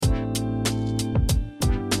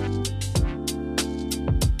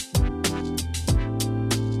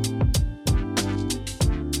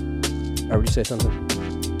Or would you say something?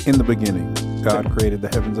 In the beginning, God created the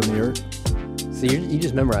heavens and the earth. See, you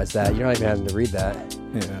just memorized that. You're not even having to read that.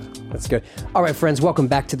 Yeah. That's good. All right, friends, welcome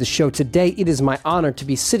back to the show. Today, it is my honor to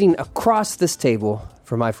be sitting across this table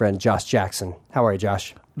from my friend Josh Jackson. How are you,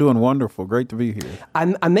 Josh? Doing wonderful. Great to be here.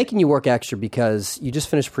 I'm making you work extra because you just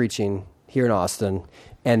finished preaching here in Austin,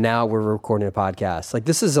 and now we're recording a podcast. Like,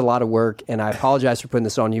 this is a lot of work, and I apologize for putting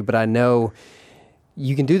this on you, but I know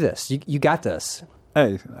you can do this. You got this.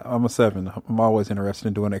 Hey, I'm a 7. I'm always interested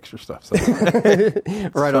in doing extra stuff. So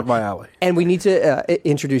Right up my alley. And we need to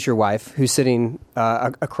introduce your wife, who's sitting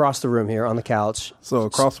across the room here on the couch. So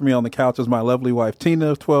across from me on the couch is my lovely wife,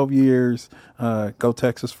 Tina, of 12 years. Go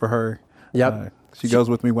Texas for her. Yep. She goes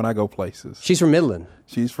with me when I go places. She's from Midland.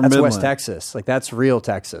 She's from That's Midland. West Texas. Like, that's real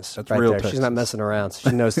Texas. That's right real there. Texas. She's not messing around. So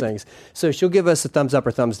she knows things. So she'll give us a thumbs up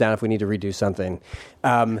or thumbs down if we need to redo something.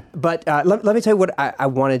 But let me tell you what I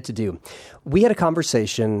wanted to do. We had a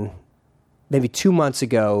conversation maybe 2 months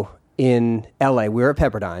ago in L.A. We were at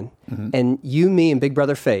Pepperdine, and you, me, and Big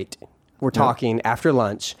Brother Fate were talking after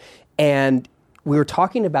lunch, and we were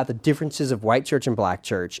talking about the differences of white church and black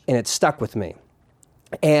church, and it stuck with me.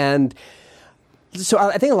 And so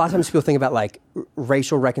I think a lot of times people think about like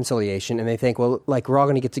racial reconciliation, and they think, well, like, we're all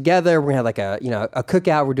going to get together, we're going to have like a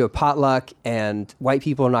cookout, we're doing a potluck, and white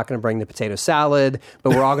people are not going to bring the potato salad, but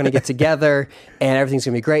we're all going to get together, and everything's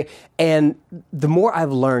going to be great. And the more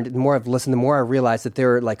I've learned, the more I've listened, the more I realize that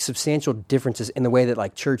there are like substantial differences in the way that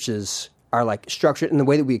like churches are like structured, in the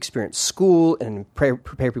way that we experience school and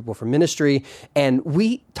prepare people for ministry. And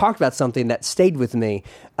we talked about something that stayed with me,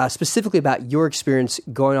 specifically about your experience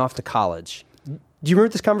going off to college. Do you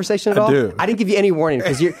remember this conversation at all? I do. I didn't give you any warning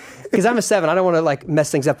because I'm a 7. I don't want to like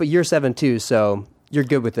mess things up, but you're 7 too, so you're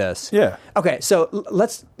good with this. Yeah. Okay, so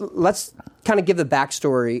let's kind of give the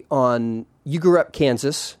backstory on you grew up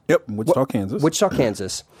Kansas. Yep, Wichita, Kansas. Wichita,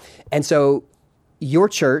 Kansas. And so your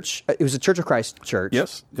church, it was a Church of Christ church.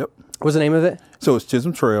 Yes, yep. What was the name of it? So it's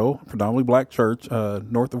Chisholm Trail, predominantly black church,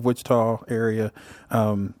 north of Wichita area.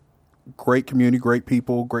 Great community, great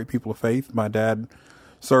people of faith. My dad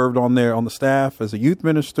served on the staff as a youth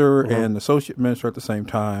minister and associate minister at the same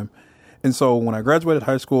time. And so when I graduated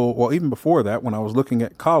high school, well, even before that, when I was looking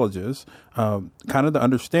at colleges, kind of the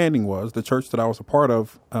understanding was the church that I was a part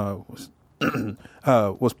of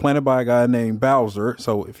was planted by a guy named Bowser.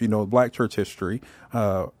 So if you know black church history,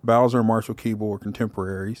 Bowser and Marshall Keeble were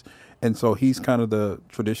contemporaries. And so he's kind of the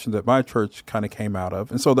tradition that my church kind of came out of.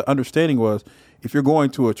 And so the understanding was, if you're going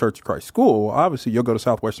to a Church of Christ school, obviously you'll go to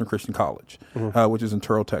Southwestern Christian College, which is in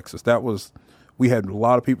Terrell, Texas. We had a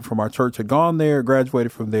lot of people from our church had gone there,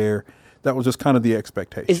 graduated from there. That was just kind of the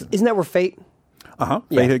expectation. Isn't that where Fate?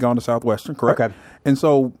 Fate had gone to Southwestern, correct. Okay. And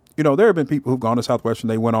so, there have been people who've gone to Southwestern.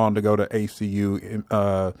 They went on to go to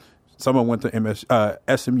ACU. Someone went to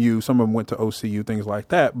SMU. Some of them went to OCU, things like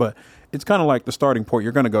that. But it's kind of like the starting point.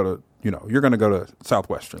 You're going to go to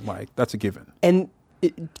Southwestern. Like, that's a given. And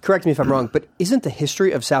correct me if I'm wrong, but isn't the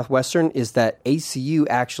history of Southwestern is that ACU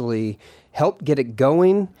actually helped get it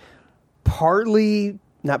going?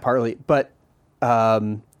 Not partly, but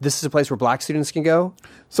this is a place where black students can go?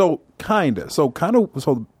 So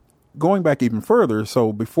going back even further,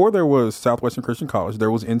 so before there was Southwestern Christian College, there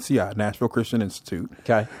was NCI, Nashville Christian Institute.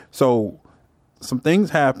 Okay. So some things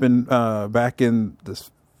happened back in the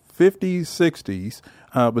 50s,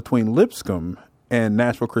 60s between Lipscomb and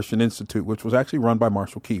Nashville Christian Institute, which was actually run by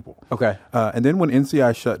Marshall Keeble. Okay. And then when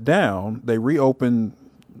NCI shut down, they reopened,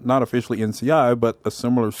 not officially NCI, but a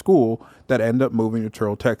similar school that ended up moving to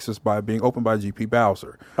Terrell, Texas by being opened by G.P.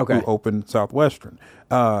 Bowser, who opened Southwestern.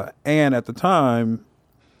 And at the time,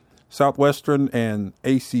 Southwestern and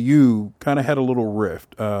ACU kind of had a little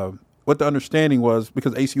rift. What the understanding was,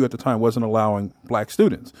 because ACU at the time wasn't allowing black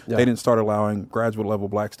students. Yeah. They didn't start allowing graduate level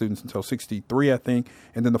black students until 63, I think,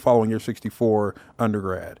 and then the following year, 64,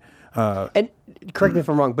 undergrad. And correct me if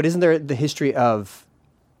I'm wrong, but isn't there the history of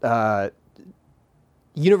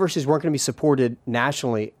universities weren't going to be supported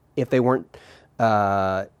nationally if they weren't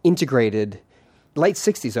integrated? Late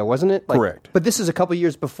 60s, though, wasn't it? Correct. But this is a couple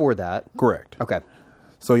years before that. Correct. Okay.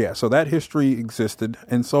 So that history existed.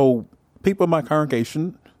 And so people in my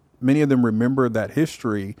congregation, many of them remember that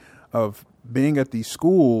history of being at these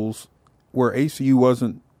schools where ACU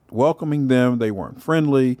wasn't welcoming them, they weren't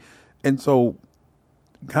friendly. And so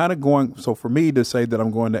for me to say that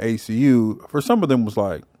I'm going to ACU, for some of them was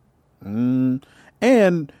like, And,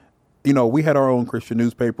 we had our own Christian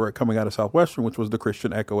newspaper coming out of Southwestern, which was the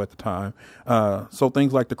Christian Echo at the time. So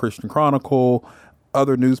things like the Christian Chronicle,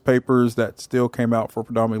 other newspapers that still came out for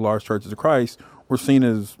predominantly large churches of Christ were seen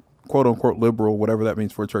as quote unquote liberal, whatever that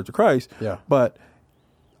means for a Church of Christ. Yeah. But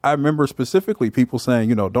I remember specifically people saying,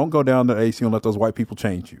 you know, don't go down to ACU and let those white people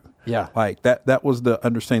change you. Yeah. Like that was the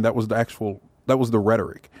understanding. That was the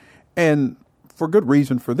rhetoric. And for good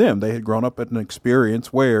reason for them. They had grown up at an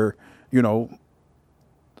experience where, you know,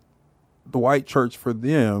 the white church for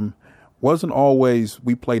them wasn't always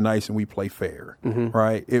we play nice and we play fair,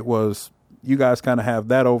 right? It was you guys kind of have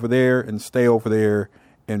that over there and stay over there,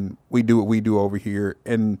 and we do what we do over here,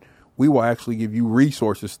 and we will actually give you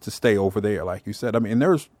resources to stay over there, like you said. I mean, and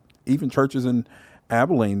there's even churches in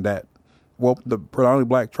Abilene that, well, the predominantly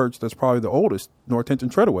black church that's probably the oldest, North Tenton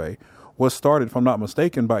Treadaway, was started, if I'm not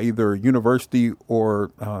mistaken, by either university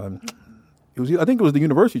or I think it was the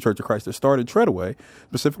University Church of Christ that started Treadaway.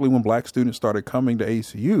 Specifically, when black students started coming to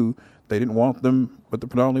ACU, they didn't want them with the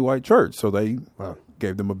predominantly white church, so they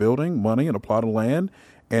gave them a building, money, and a plot of land.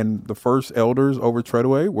 And the first elders over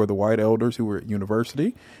Treadaway were the white elders who were at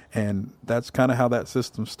university, and that's kind of how that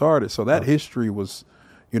system started. So that history was,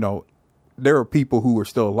 you know, there are people who are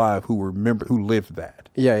still alive who who lived that.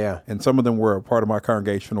 Yeah. And some of them were a part of my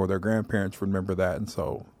congregation, or their grandparents remember that, and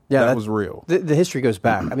so. Yeah, that was real. The history goes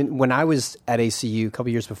back. I mean, when I was at ACU a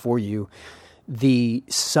couple years before you, the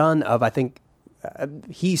son of, I think,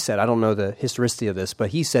 he said, I don't know the historicity of this, but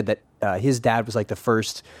he said that his dad was like the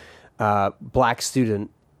first black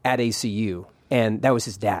student at ACU, and that was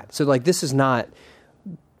his dad. So, like, this is not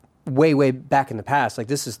way back in the past. Like,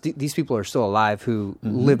 this is these people are still alive who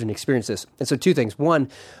lived and experienced this. And so, two things. One,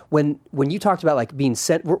 when you talked about like being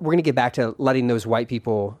sent, we're going to get back to letting those white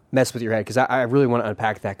people mess with your head, because I really want to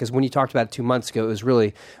unpack that, because when you talked about it 2 months ago, it was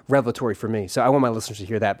really revelatory for me. So I want my listeners to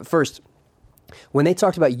hear that. But first, when they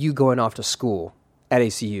talked about you going off to school at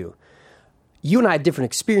ACU, you and I had different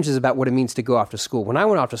experiences about what it means to go off to school. When I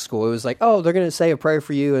went off to school, it was like, oh, they're going to say a prayer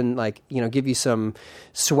for you and, like, you know, give you some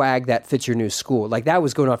swag that fits your new school. Like, that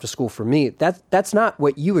was going off to school for me. That's not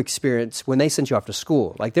what you experienced when they sent you off to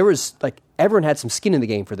school. Like, there was, like, everyone had some skin in the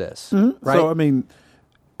game for this, right? So, I mean,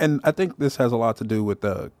 and I think this has a lot to do with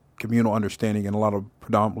the communal understanding in a lot of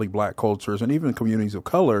predominantly black cultures and even communities of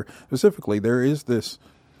color specifically. There is this,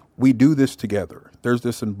 we do this together. There's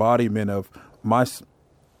this embodiment of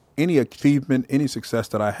any achievement, any success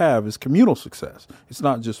that I have is communal success. It's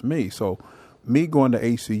not just me. So me going to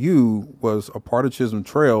ACU was a part of Chisholm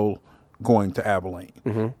Trail going to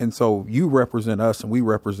Abilene. And so you represent us and we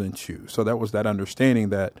represent you. So that was that understanding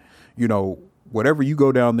that, you know, whatever you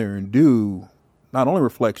go down there and do not only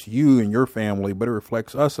reflects you and your family, but it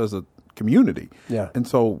reflects us as a community. Yeah. And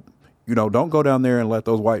so, you know, don't go down there and let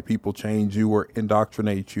those white people change you or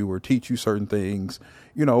indoctrinate you or teach you certain things,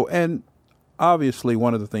 you know. And obviously,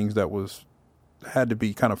 one of the things that had to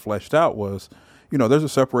be kind of fleshed out was, you know, there's a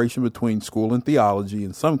separation between school and theology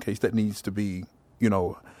in some case that needs to be, you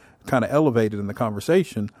know, kind of elevated in the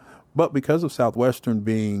conversation. But because of Southwestern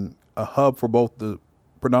being a hub for both the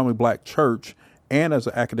predominantly black church and as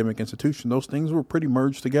an academic institution, those things were pretty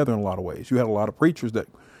merged together in a lot of ways. You had a lot of preachers that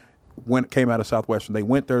came out of Southwestern. They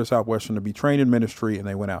went there to Southwestern to be trained in ministry, and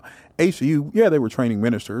they went out. ACU, yeah, they were training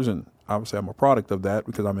ministers, and obviously I'm a product of that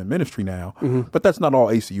because I'm in ministry now. But that's not all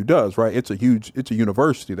ACU does, right? It's a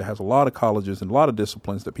university that has a lot of colleges and a lot of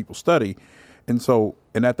disciplines that people study. And so,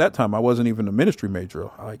 and at that time, I wasn't even a ministry major.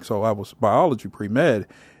 So I was biology pre-med,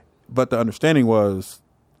 but the understanding was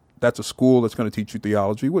that's a school that's going to teach you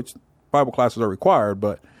theology, which Bible classes are required,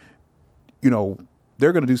 but, you know,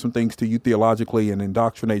 they're going to do some things to you theologically and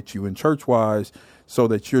indoctrinate you in church-wise so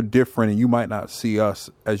that you're different and you might not see us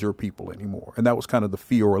as your people anymore. And that was kind of the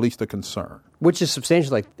fear, or at least the concern. Which is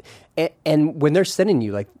substantial. Like, and when they're sending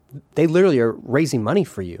you, like, they literally are raising money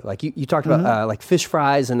for you. Like, you talked about like fish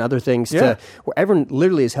fries and other things where everyone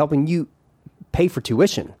literally is helping you pay for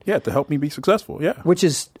tuition. Yeah, to help me be successful, yeah. Which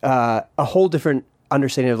is a whole different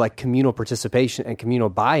understanding of, like, communal participation and communal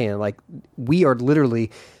buy-in. Like, we are literally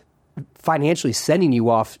financially sending you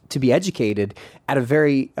off to be educated at a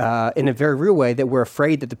very in a very real way, that we're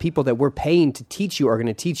afraid that the people that we're paying to teach you are going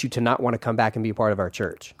to teach you to not want to come back and be a part of our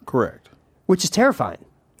church. Correct. Which is terrifying.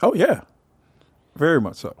 Oh, yeah. Very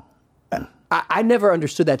much so. I never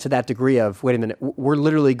understood that to that degree of, wait a minute, we're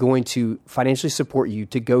literally going to financially support you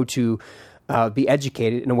to go to be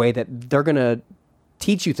educated in a way that they're going to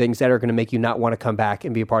teach you things that are going to make you not want to come back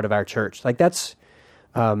and be a part of our church. Like, that's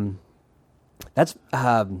very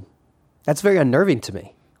unnerving to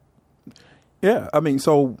me. Yeah, I mean,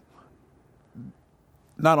 so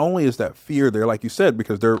not only is that fear there, like you said,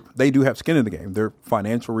 because they do have skin in the game. Their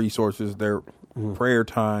financial resources, their prayer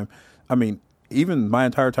time. I mean, even my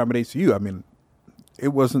entire time at ACU, I mean, it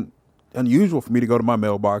wasn't unusual for me to go to my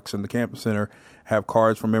mailbox in the campus center, have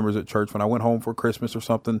cards from members at church. When I went home for Christmas or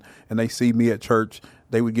something and they see me at church,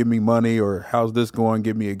 they would give me money or how's this going,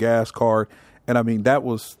 give me a gas card. And I mean, that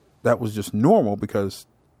was just normal because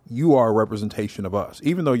you are a representation of us.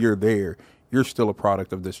 Even though you're there, you're still a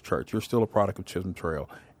product of this church. You're still a product of Chisholm Trail.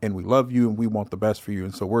 And we love you and we want the best for you.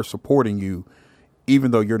 And so we're supporting you,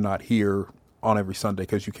 even though you're not here on every Sunday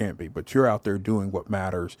because you can't be. But you're out there doing what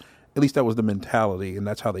matters. At least that was the mentality, and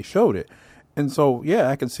that's how they showed it. And so, yeah,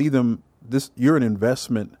 I can see them. You're an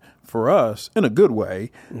investment for us in a good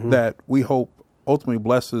way that we hope ultimately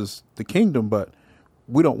blesses the kingdom, but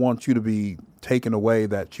we don't want you to be taken away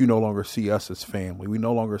that you no longer see us as family. We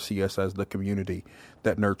no longer see us as the community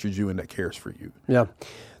that nurtures you and that cares for you. Yeah.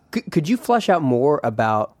 Could you flesh out more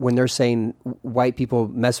about when they're saying white people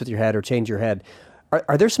mess with your head or change your head?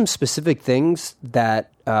 Are there some specific things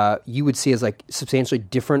that you would see as like substantially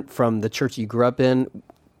different from the church you grew up in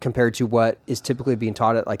compared to what is typically being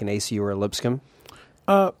taught at like an ACU or a Lipscomb?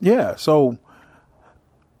 Yeah. So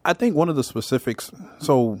I think one of the specifics,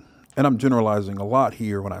 and I'm generalizing a lot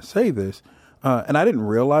here when I say this, and I didn't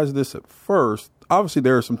realize this at first. Obviously,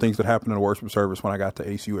 there are some things that happened in the worship service when I got to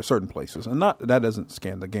ACU at certain places, and that doesn't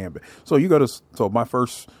scan the gambit. So my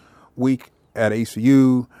first week at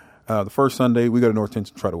ACU, the first Sunday, we go to North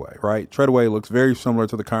Tension Treadaway, right? Treadaway looks very similar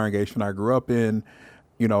to the congregation I grew up in.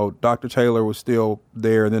 You know, Dr. Taylor was still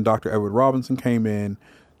there, and then Dr. Edward Robinson came in,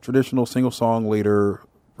 traditional single song leader.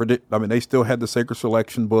 I mean, they still had the sacred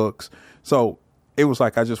selection books. So it was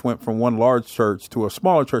like I just went from one large church to a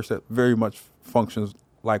smaller church that very much functions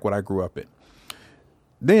like what I grew up in.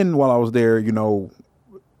 Then while I was there,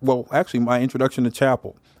 actually my introduction to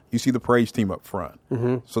chapel, you see the praise team up front.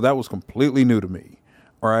 So that was completely new to me.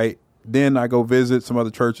 All right. Then I go visit some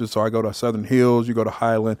other churches. So I go to Southern Hills, you go to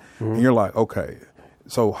Highland, and you're like, okay.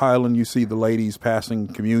 So Highland, you see the ladies passing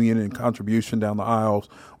communion and contribution down the aisles,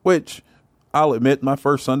 which I'll admit my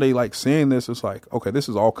first Sunday, like seeing this, it's like, okay, this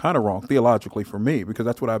is all kind of wrong theologically for me because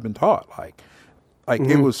that's what I've been taught.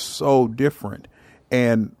 It was so different.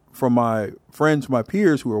 And from my friends, my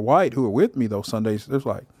peers who were white, who were with me those Sundays, it was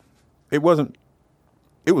like, it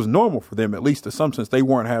was normal for them, at least in some sense. They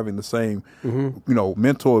weren't having the same,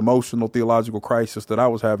 mental, emotional, theological crisis that I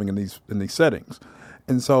was having in these settings.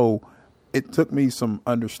 And so it took me some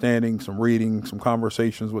understanding, some reading, some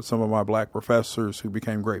conversations with some of my black professors who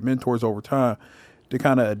became great mentors over time to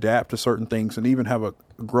kind of adapt to certain things and even have a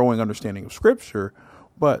growing understanding of Scripture.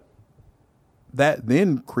 But that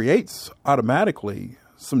then creates automatically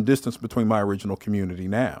some distance between my original community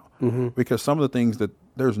now, because some of the things that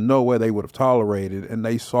there's no way they would have tolerated, and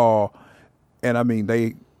they saw, and I mean,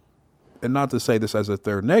 and not to say this as if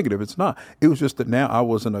they're negative, it's not. It was just that now I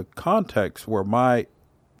was in a context where my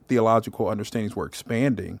theological understandings were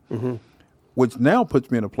expanding, which now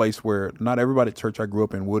puts me in a place where not everybody at church I grew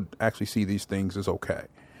up in would actually see these things as okay.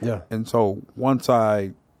 Yeah. And so once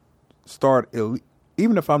I start,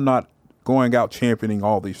 even if I'm not going out championing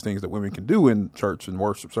all these things that women can do in church and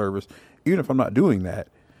worship service, even if I'm not doing that,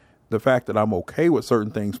 the fact that I'm okay with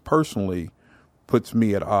certain things personally puts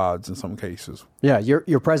me at odds in some cases. Yeah,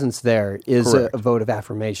 your presence there is a vote of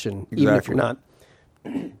affirmation, Exactly. even if you're not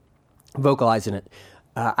vocalizing it.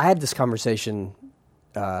 I had this conversation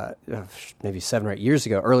maybe 7 or 8 years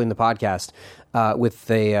ago, early in the podcast,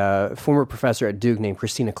 with a former professor at Duke named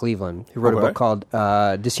Christina Cleveland, who wrote a book called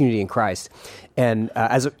Disunity in Christ. And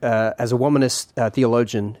as a womanist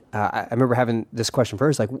theologian, I remember having this question for her.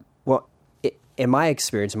 It's like, well, in my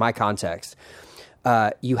experience, in my context,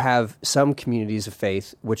 you have some communities of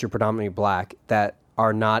faith, which are predominantly black, that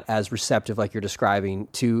are not as receptive, like you're describing,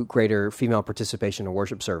 to greater female participation in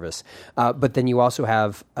worship service. But then you also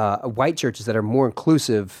have white churches that are more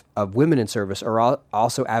inclusive of women in service, are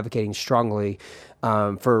also advocating strongly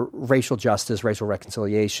for racial justice, racial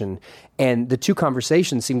reconciliation. And the two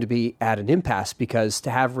conversations seem to be at an impasse, because to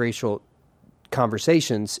have racial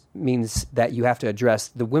conversations means that you have to address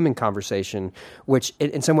the women conversation, which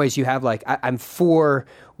in some ways you have like, I'm for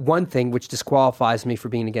one thing, which disqualifies me for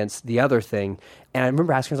being against the other thing. And I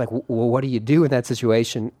remember asking her, like, well, what do you do in that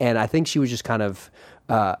situation? And I think she was just kind of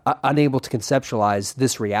unable to conceptualize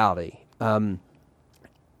this reality. I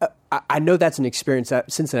know that's an experience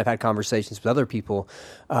that since then I've had conversations with other people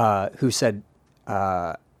who said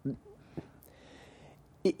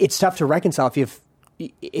it's tough to reconcile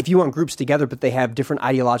if you want groups together, but they have different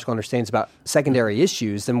ideological understandings about secondary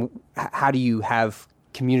issues, then how do you have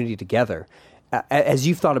community together? As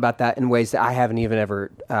you've thought about that in ways that I haven't even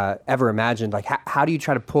ever imagined, like how do you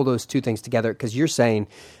try to pull those two things together? Because you're saying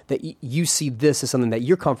that you see this as something that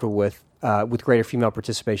you're comfortable with greater female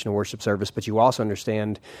participation in worship service, but you also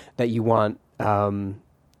understand that you want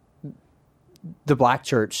the black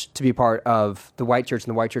church to be part of the white church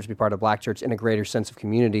and the white church to be part of the black church in a greater sense of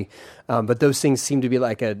community. But those things seem to be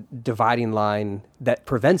like a dividing line that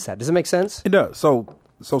prevents that. Does it make sense? It does. So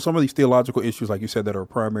some of these theological issues, like you said, that are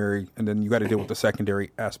primary, and then you got to deal with the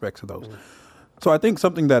secondary aspects of those. So I think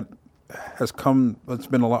something that has that's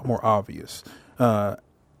been a lot more obvious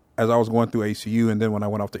as I was going through ACU, and then when I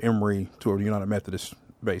went off to Emory to a United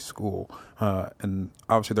Methodist-based school, and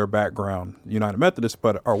obviously their background, United Methodist,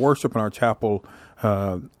 but our worship in our chapel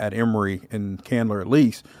at Emory in Candler, at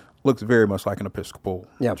least, looks very much like an Episcopal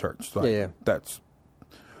church. So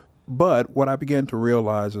But what I began to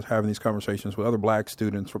realize is having these conversations with other black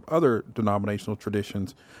students from other denominational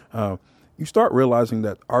traditions, you start realizing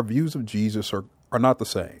that our views of Jesus are not the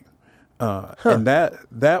same. And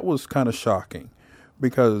that was kind of shocking,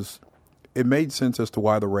 because it made sense as to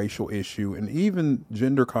why the racial issue and even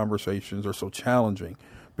gender conversations are so challenging,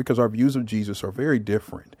 because our views of Jesus are very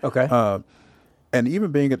different. Okay. And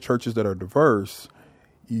even being at churches that are diverse,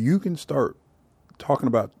 you can start talking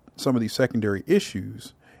about some of these secondary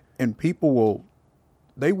issues, and people will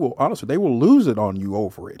lose it on you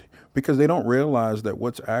over it, because they don't realize that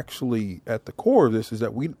what's actually at the core of this is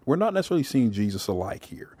that we're not necessarily seeing Jesus alike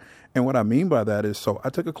here. And what I mean by that is, so I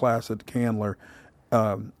took a class at Candler.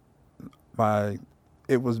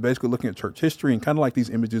 It was basically looking at church history and kind of like these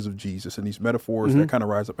images of Jesus and these metaphors that kind of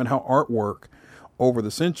rise up, and how artwork over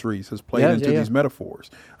the centuries has played into these metaphors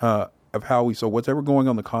of how so whatever going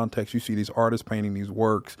on in the context, you see these artists painting these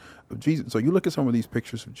works of Jesus. So you look at some of these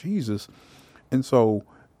pictures of Jesus, and so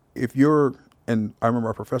and I remember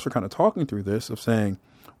our professor kind of talking through this, of saying,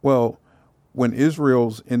 well, when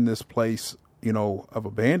Israel's in this place, of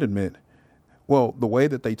abandonment, well, the way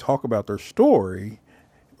that they talk about their story,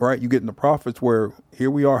 right? You get in the prophets where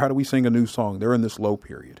here we are, how do we sing a new song? They're in this low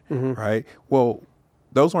period, right? Well,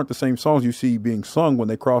 those aren't the same songs you see being sung when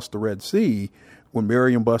they cross the Red Sea, when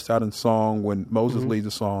Miriam busts out in song, when Moses leads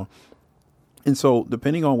a song. And so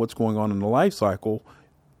depending on what's going on in the life cycle,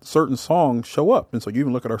 certain songs show up. And so you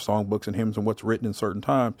even look at our songbooks and hymns and what's written in certain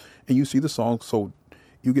times, and you see the songs. So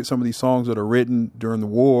you get some of these songs that are written during the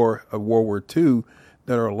war of World War II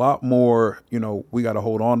that are a lot more, we got to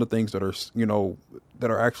hold on to things that are,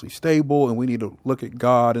 that are actually stable, and we need to look at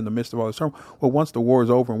God in the midst of all this turmoil. Well, once the war is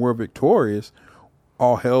over and we're victorious,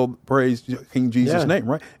 all hell praise King Jesus' name,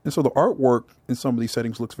 right? And so the artwork in some of these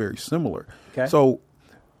settings looks very similar. Okay. So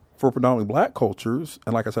for predominantly black cultures,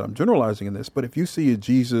 and like I said, I'm generalizing in this, but if you see a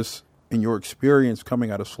Jesus in your experience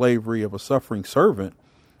coming out of slavery of a suffering servant,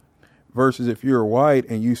 versus if you're white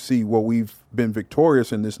and you see, well, we've been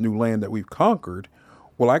victorious in this new land that we've conquered.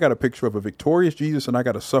 Well, I got a picture of a victorious Jesus and I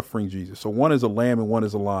got a suffering Jesus. So one is a lamb and one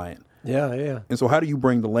is a lion. Yeah, yeah. And so how do you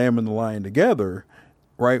bring the lamb and the lion together,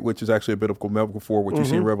 right? Which is actually a biblical metaphor for what you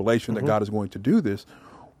see in Revelation, that God is going to do this.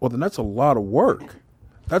 Well, then that's a lot of work.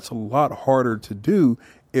 That's a lot harder to do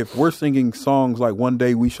if we're singing songs like One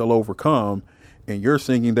Day We Shall Overcome, and you're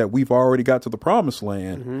singing that we've already got to the promised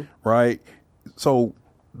land, right? So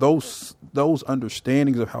those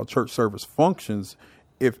understandings of how church service functions,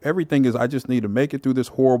 if everything is, I just need to make it through this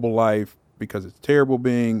horrible life because it's terrible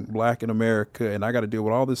being black in America and I got to deal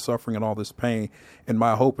with all this suffering and all this pain, and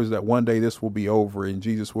my hope is that one day this will be over and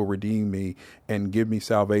Jesus will redeem me and give me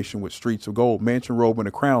salvation with streets of gold. Mansion, robe, and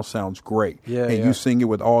a crown sounds great. You sing it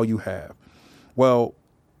with all you have. Well,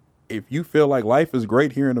 if you feel like life is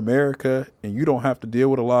great here in America and you don't have to deal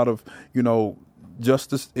with a lot of,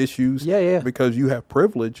 justice issues because you have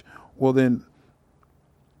privilege, well, then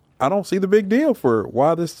I don't see the big deal for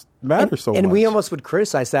why this matters so much. And we almost would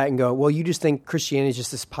criticize that and go, well, you just think Christianity is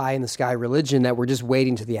just this pie in the sky religion that we're just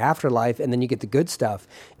waiting to the afterlife and then you get the good stuff.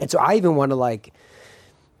 And so I even want to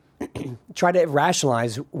try to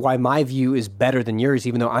rationalize why my view is better than yours,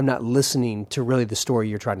 even though I'm not listening to really the story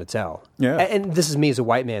you're trying to tell. Yeah. And this is me as a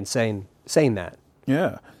white man saying that.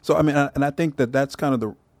 Yeah. So, I mean, and I think that's kind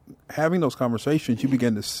of having those conversations, you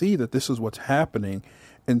begin to see that this is what's happening.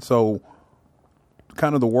 And so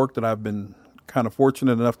kind of the work that I've been kind of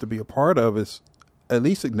fortunate enough to be a part of is at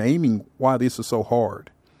least naming why this is so hard.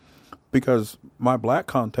 Because my black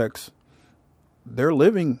context, they're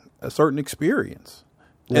living a certain experience.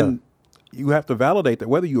 Yeah. And you have to validate that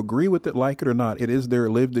whether you agree with it, like it or not, it is their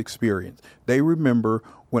lived experience. They remember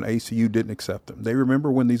when ACU didn't accept them. They remember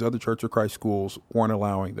when these other Church of Christ schools weren't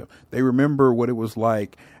allowing them. They remember what it was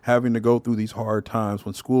like having to go through these hard times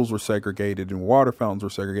when schools were segregated and water fountains were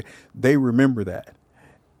segregated. They remember that.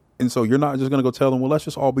 And so you're not just going to go tell them, well, let's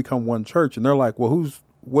just all become one church. And they're like, well, who's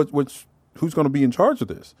going to be in charge of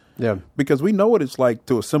this? Yeah. Because we know what it's like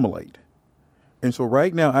to assimilate. And so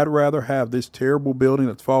right now, I'd rather have this terrible building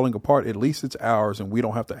that's falling apart. At least it's ours, and we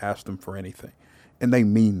don't have to ask them for anything. And they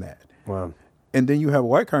mean that. Wow. And then you have a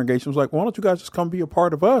white congregation who's like, why don't you guys just come be a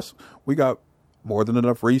part of us? We got more than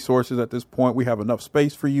enough resources at this point. We have enough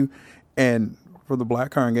space for you. And for the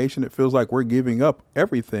black congregation, it feels like we're giving up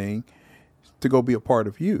everything to go be a part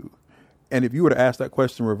of you. And if you were to ask that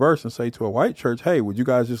question in reverse and say to a white church, hey, would you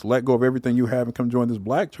guys just let go of everything you have and come join this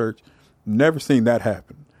black church? Never seen that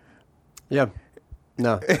happen. Yeah.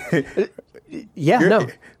 No. Yeah, no.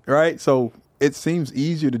 Right? So it seems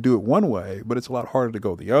easier to do it one way, but it's a lot harder to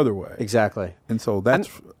go the other way. Exactly. And so that's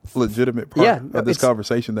a legitimate part of this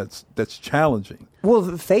conversation that's challenging.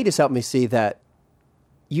 Well, Fate has helped me see that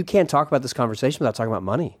you can't talk about this conversation without talking about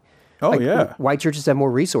money. Oh, yeah. White churches have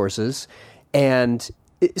more resources. And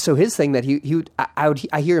so his thing that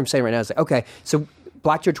I hear him saying right now is like, okay, so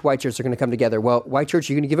black church, white church are going to come together. Well, white church,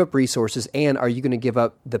 you're going to give up resources, and are you going to give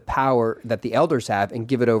up the power that the elders have and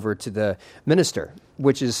give it over to the minister,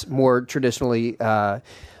 which is more traditionally the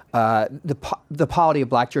polity of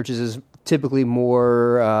black churches is typically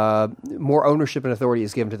more ownership and authority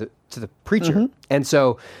is given to the preacher. Mm-hmm. And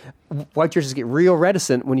so white churches get real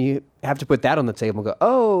reticent when you have to put that on the table and go,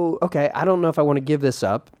 oh, okay, I don't know if I want to give this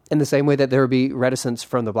up. In the same way that there would be reticence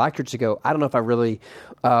from the black church to go, I don't know if I really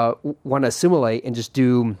want to assimilate and just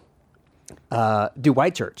do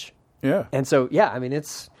white church. Yeah. And so, yeah, I mean,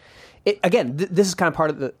 again, this is kind of part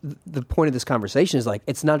of the point of this conversation is like,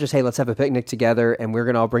 it's not just, hey, let's have a picnic together and we're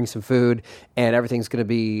going to all bring some food and everything's going to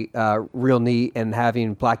be real neat and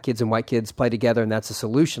having black kids and white kids play together and that's a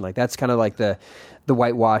solution. Like that's kind of like the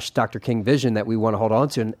whitewashed Dr. King vision that we want to hold on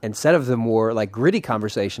to. And instead of the more like gritty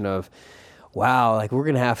conversation of, wow, like we're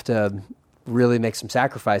going to have to really make some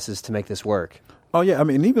sacrifices to make this work. Oh, yeah. I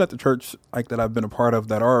mean, even at the church like that I've been a part of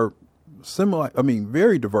that are similar, I mean,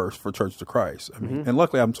 very diverse for Church to Christ. I mean, and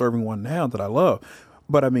luckily I'm serving one now that I love.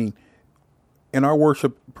 But I mean, in our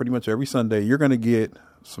worship, pretty much every Sunday, you're going to get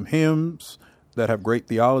some hymns that have great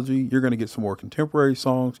theology. You're going to get some more contemporary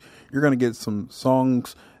songs. You're going to get some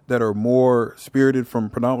songs that are more spirited from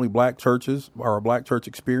predominantly black churches or a black church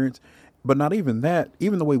experience. But not even that,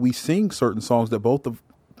 even the way we sing certain songs that both of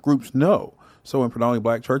groups know. So in predominantly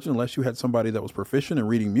black churches, unless you had somebody that was proficient in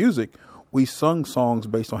reading music, we sung songs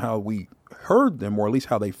based on how we heard them, or at least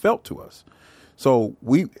how they felt to us. So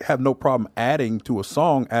we have no problem adding to a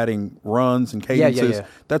song, adding runs and cadences. Yeah.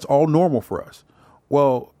 That's all normal for us.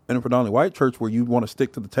 Well, in a predominantly white church where you want to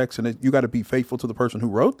stick to the text and you got to be faithful to the person who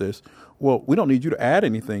wrote this, well, we don't need you to add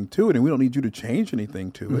anything to it, and we don't need you to change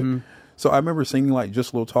anything to it. So I remember singing like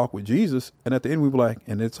Just a Little Talk with Jesus, and at the end we were like,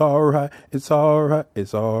 and it's all right, it's all right,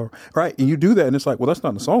 it's all right. And you do that, and it's like, well, that's not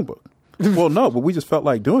in the songbook. Well, no, but we just felt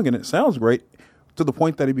like doing it, and it sounds great to the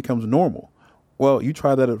point that it becomes normal. Well, you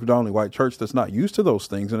try that at a predominantly white church that's not used to those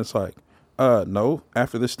things, and it's like, no,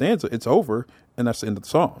 after this stanza, it's over, and that's the end of the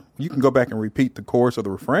song. You can go back and repeat the chorus or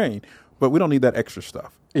the refrain, but we don't need that extra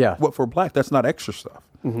stuff. Yeah. But for black, that's not extra stuff.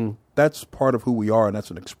 Mm-hmm. That's part of who we are, and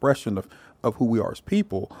that's an expression of who we are as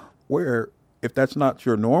people, where if that's not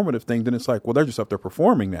your normative thing, then it's like, well, they're just up there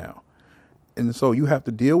performing now. And so you have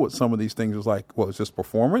to deal with some of these things. It's like, well, is this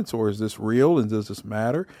performance or is this real and does this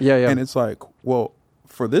matter? Yeah. And it's like, well,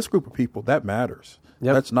 for this group of people, that matters.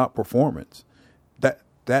 Yep. That's not performance.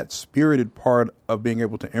 That spirited part of being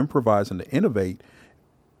able to improvise and to innovate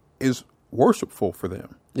is worshipful for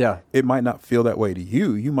them. Yeah. It might not feel that way to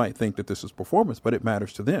you. You might think that this is performance, but it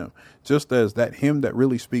matters to them. Just as that hymn that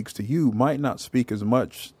really speaks to you might not speak as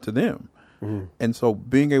much to them. Mm-hmm. And so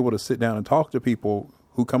being able to sit down and talk to people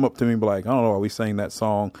who come up to me and be like, I don't know, are we saying that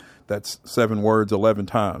song that's 7 words 11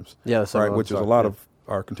 times? Yeah, right, which is a lot of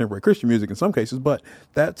our contemporary Christian music in some cases, but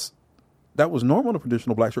that was normal in a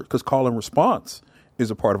traditional black church because call and response is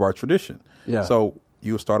a part of our tradition. Yeah. So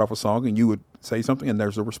you would start off a song and you would say something and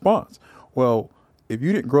there's a response. Well, if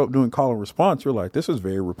you didn't grow up doing call and response, you're like, this is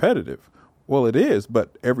very repetitive. Well, it is,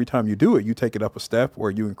 but every time you do it, you take it up a step or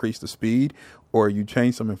you increase the speed or you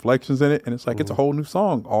change some inflections in it. And it's like, it's a whole new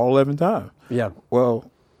song all 11 times. Yeah. Well,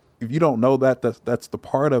 if you don't know that's the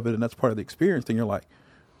part of it and that's part of the experience, then you're like,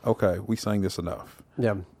 okay, we sang this enough.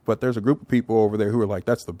 Yeah. But there's a group of people over there who are like,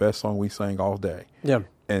 that's the best song we sang all day. Yeah.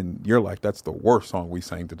 And you're like, that's the worst song we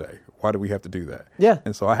sang today. Why do we have to do that? Yeah.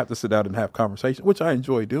 And so I have to sit down and have conversations, which I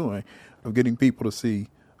enjoy doing, of getting people to see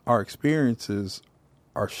our experiences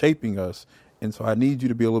are shaping us. And so I need you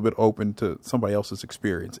to be a little bit open to somebody else's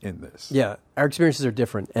experience in this. Yeah, our experiences are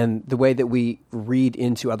different. And the way that we read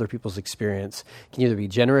into other people's experience can either be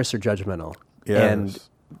generous or judgmental. Yes. And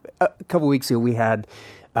a couple of weeks ago, we had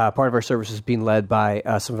part of our services being led by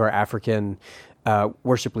some of our African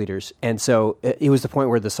worship leaders. And so it was the point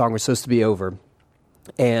where the song was supposed to be over.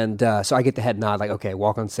 And so I get the head nod, like, okay,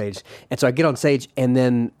 walk on stage. And so I get on stage, and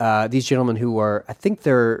then these gentlemen who are, I think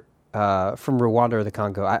they're from Rwanda or the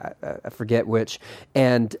Congo. I forget which.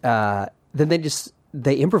 And then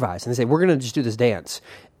they improvise and they say, we're going to just do this dance.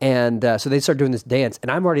 And so they start doing this dance, and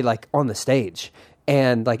I'm already like on the stage.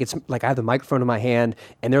 And like it's like I have the microphone in my hand,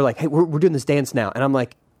 and they're like, hey, we're doing this dance now. And I'm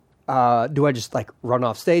like, do I just like run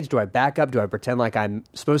off stage? Do I back up? Do I pretend like I'm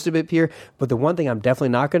supposed to be up here? But the one thing I'm definitely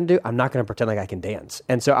not going to do, I'm not going to pretend like I can dance.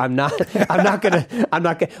 And so I'm not going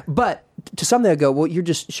to, but to some they go, well, you're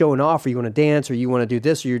just showing off, or you want to dance, or you want to do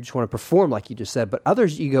this, or you just want to perform like you just said. But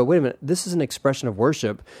others, you go, wait a minute, this is an expression of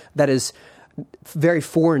worship that is very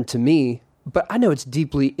foreign to me, but I know it's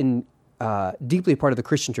deeply a part of the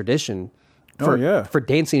Christian tradition. For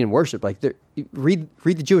dancing and worship, like read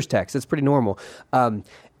the Jewish text. That's pretty normal.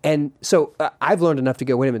 And so I've learned enough to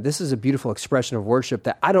go, wait a minute, this is a beautiful expression of worship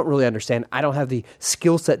that I don't really understand. I don't have the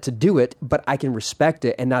skill set to do it, but I can respect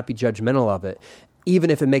it and not be judgmental of it,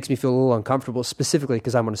 even if it makes me feel a little uncomfortable, specifically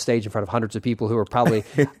because I'm on a stage in front of hundreds of people who are probably,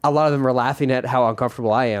 a lot of them are laughing at how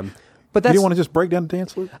uncomfortable I am. But that's, you didn't want to just break down the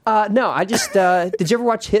dance, Luke? No, I just, did you ever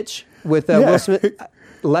watch Hitch with Will Smith?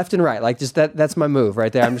 Left and right, like just that's my move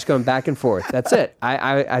right there. I'm just going back and forth. That's it.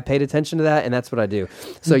 I paid attention to that, and that's what I do.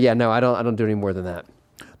 So yeah, no, I don't do any more than that.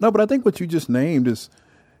 No, but I think what you just named is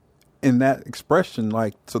in that expression,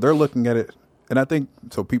 like, so they're looking at it, and I think,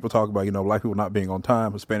 so people talk about, black people not being on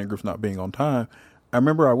time, Hispanic groups not being on time. I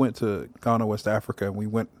remember I went to Ghana, West Africa, and we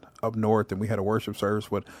went up north, and we had a worship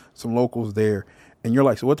service with some locals there, and you're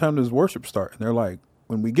like, so what time does worship start? And they're like,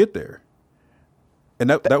 when we get there. And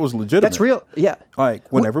that was legitimate. That's real, yeah.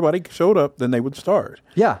 Like, when everybody showed up, then they would start.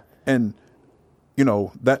 Yeah. And,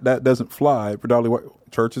 that doesn't fly, predominantly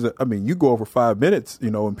churches. I mean, you go over 5 minutes,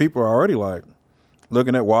 and people are already like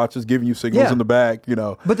looking at watches, giving you signals in the back,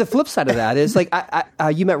 But the flip side of that is like,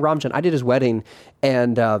 you met Ramjan. I did his wedding,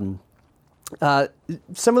 and some of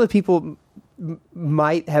the people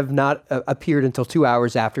might have not appeared until 2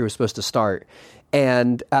 hours after it was supposed to start.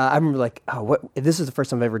 And I remember like, this is the first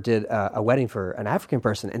time I ever did a wedding for an African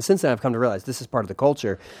person. And since then I've come to realize this is part of the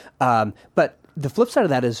culture. But the flip side of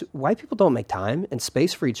that is white people don't make time and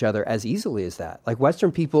space for each other as easily as that. Like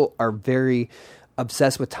Western people are very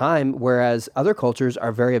obsessed with time, whereas other cultures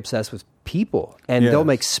are very obsessed with people. And they'll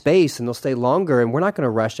make space and they'll stay longer. And we're not going to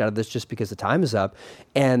rush out of this just because the time is up.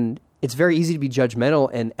 And it's very easy to be judgmental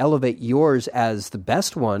and elevate yours as the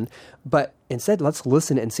best one. But instead, let's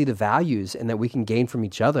listen and see the values and that we can gain from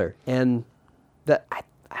each other. And that,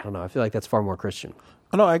 I don't know, I feel like that's far more Christian.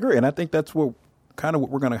 No, I agree. And I think that's what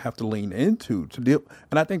we're going to have to lean into to deal.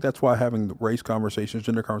 And I think that's why having the race conversations,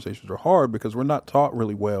 gender conversations are hard, because we're not taught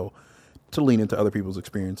really well to lean into other people's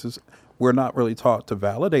experiences. We're not really taught to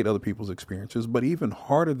validate other people's experiences. But even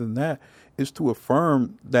harder than that is to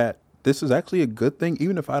affirm that this is actually a good thing,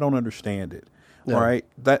 even if I don't understand it. Yeah. All right.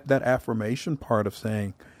 That affirmation part of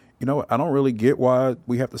saying, I don't really get why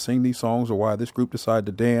we have to sing these songs or why this group decided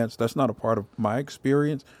to dance. That's not a part of my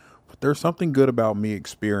experience. But there's something good about me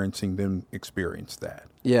experiencing them experience that.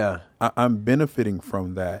 Yeah. I'm benefiting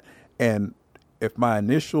from that. And if my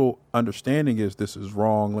initial understanding is this is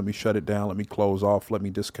wrong, let me shut it down, let me close off, let me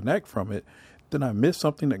disconnect from it, then I miss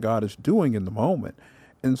something that God is doing in the moment.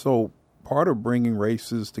 And so part of bringing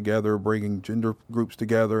races together, bringing gender groups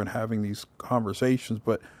together and having these conversations,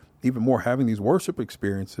 but even more having these worship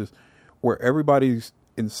experiences where everybody's,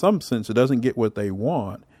 in some sense, it doesn't get what they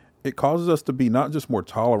want, it causes us to be not just more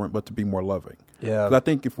tolerant, but to be more loving. Yeah. 'Cause I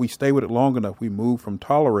think if we stay with it long enough, we move from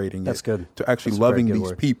tolerating to actually loving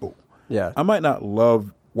these people. Yeah. I might not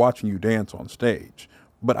love watching you dance on stage,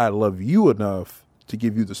 but I love you enough to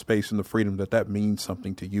give you the space and the freedom that means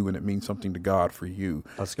something to you and it means something to God for you.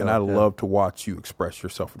 And I love to watch you express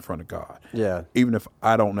yourself in front of God. Yeah. Even if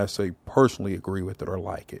I don't necessarily personally agree with it or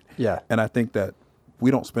like it. Yeah. And I think that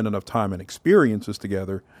we don't spend enough time and experiences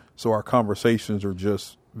together, so our conversations are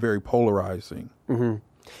just very polarizing. Mm-hmm.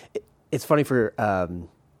 It's funny for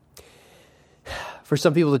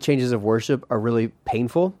some people, the changes of worship are really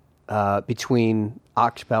painful. Between a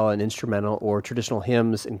cappella and instrumental, or traditional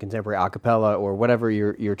hymns and contemporary a cappella, or whatever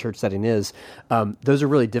your church setting is, those are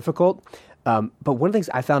really difficult. But one of the things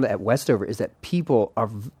I found at Westover is that people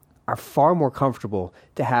are far more comfortable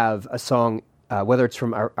to have a song, whether it's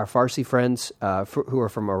from our Farsi friends who are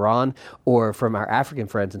from Iran, or from our African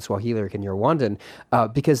friends in Swahili or Kinyarwandan,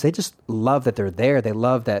 because they just love that they're there. They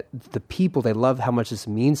love that the people, they love how much this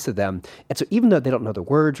means to them. And so even though they don't know the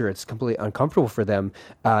words or it's completely uncomfortable for them,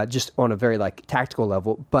 just on a very tactical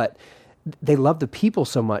level, but they love the people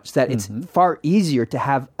so much that it's far easier to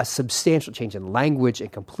have a substantial change in language and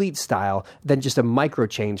complete style than just a micro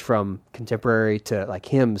change from contemporary to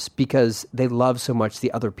hymns, because they love so much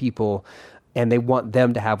the other people and they want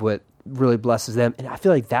them to have what really blesses them. And I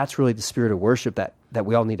feel like that's really the spirit of worship that that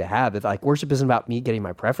we all need to have. It's like worship isn't about me getting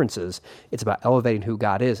my preferences. It's about elevating who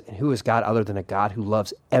God is, and who is God other than a God who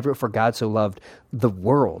loves for God so loved the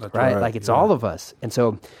world, right? Like it's all of us. And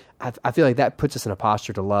so I feel like that puts us in a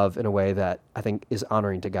posture to love in a way that I think is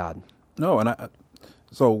honoring to God. No, and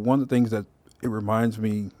so one of the things that it reminds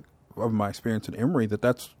me of my experience in Emory,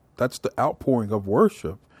 that's the outpouring of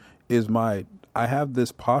worship is I have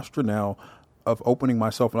this posture now of opening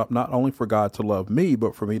myself up not only for God to love me,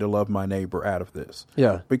 but for me to love my neighbor out of this.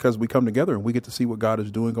 Yeah. Because we come together and we get to see what God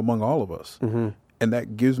is doing among all of us. Mm-hmm. And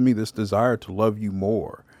that gives me this desire to love you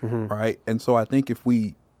more, right? And so I think if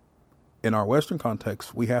we, in our Western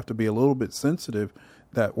context, we have to be a little bit sensitive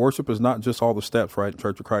that worship is not just all the steps, right?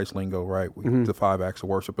 Church of Christ lingo, right? The 5 acts of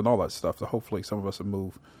worship and all that stuff. So hopefully some of us have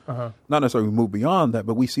moved, not necessarily moved beyond that,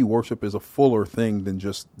 but we see worship as a fuller thing than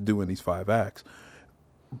just doing these 5 acts.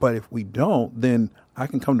 But if we don't, then I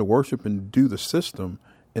can come to worship and do the system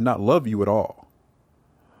and not love you at all.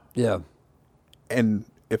 Yeah. And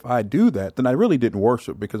if I do that, then I really didn't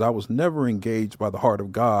worship because I was never engaged by the heart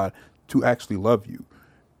of God to actually love you,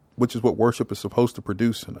 which is what worship is supposed to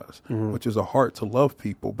produce in us, which is a heart to love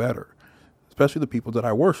people better, especially the people that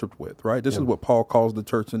I worshiped with, right? This is what Paul calls the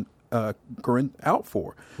church in Corinth out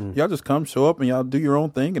for. Y'all just come, show up, and y'all do your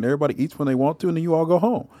own thing, and everybody eats when they want to, and then you all go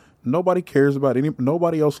home. Nobody cares about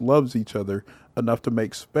nobody else loves each other enough to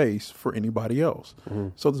make space for anybody else.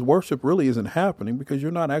 So this worship really isn't happening because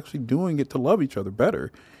you're not actually doing it to love each other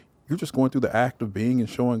better. You're just going through the act of being and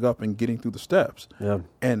showing up and getting through the steps. Yeah.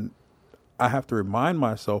 And I have to remind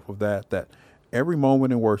myself of that every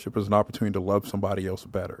moment in worship is an opportunity to love somebody else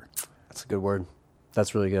better. That's a good word.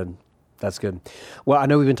 That's really good. That's good. Well, I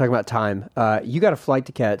know we've been talking about time. You got a flight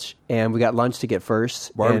to catch, and we got lunch to get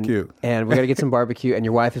first. Barbecue. And we got to get some barbecue, and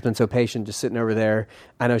your wife has been so patient just sitting over there.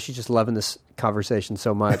 I know she's just loving this conversation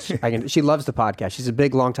so much. She loves the podcast. She's a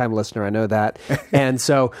big, long-time listener. I know that. And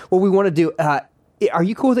so what we want to do... are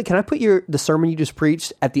you cool with it? Can I put the sermon you just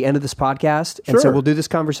preached at the end of this podcast? And so we'll do this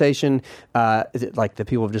conversation like the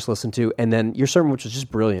people have just listened to. And then your sermon, which was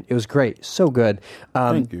just brilliant. It was great. So good.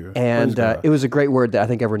 Thank you. And it was a great word that I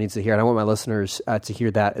think everyone needs to hear. And I want my listeners to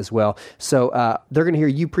hear that as well. So they're going to hear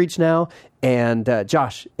you preach now. And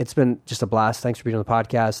Josh, it's been just a blast. Thanks for being on the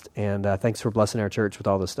podcast. And thanks for blessing our church with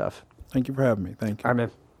all this stuff. Thank you for having me. Thank you. All right,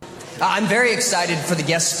 man. I'm very excited for the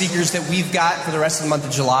guest speakers that we've got for the rest of the month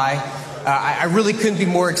of July. I really couldn't be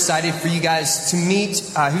more excited for you guys to meet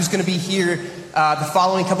who's going to be here the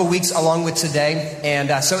following couple weeks along with today.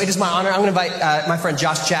 And so it is my honor. I'm going to invite my friend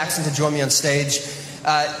Josh Jackson to join me on stage.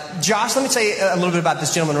 Josh, let me tell you a little bit about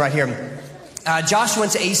this gentleman right here. Josh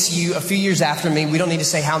went to ACU a few years after me. We don't need to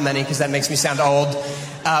say how many because that makes me sound old.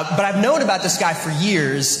 But I've known about this guy for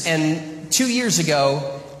years. And 2 years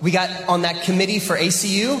ago, we got on that committee for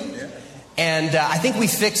ACU. And I think we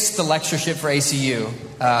fixed the lectureship for ACU.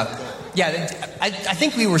 I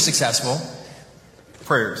think we were successful.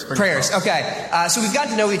 Prayers. Okay. So we've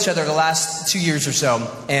gotten to know each other the last 2 years or so.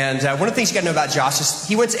 And one of the things you got to know about Josh is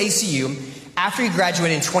he went to ACU. After he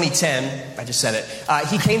graduated in 2010, I just said it,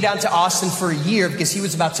 he came down to Austin for a year because he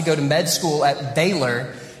was about to go to med school at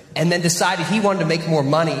Baylor and then decided he wanted to make more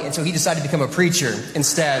money. And so he decided to become a preacher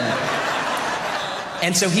instead.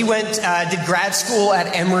 And so he went, did grad school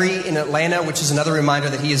at Emory in Atlanta, which is another reminder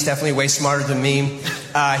that he is definitely way smarter than me.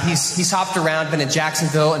 He's hopped around, been in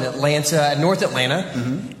Jacksonville and Atlanta, North Atlanta.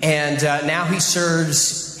 And now he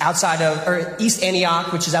serves East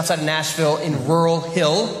Antioch, which is outside of Nashville, in Rural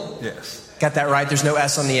Hill. Yes. Got that right. There's no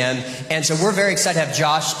S on the end. And so we're very excited to have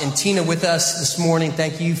Josh and Tina with us this morning.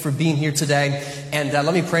 Thank you for being here today. And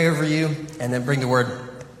let me pray over you and then bring the word.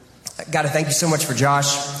 God, I thank you so much for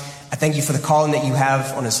Josh. I thank you for the calling that you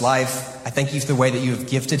have on his life. I thank you for the way that you have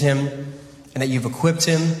gifted him and that you've equipped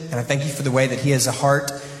him. And I thank you for the way that he has a heart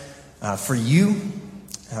for you,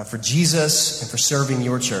 for Jesus, and for serving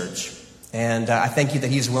your church. And I thank you that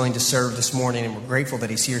he is willing to serve this morning, and we're grateful that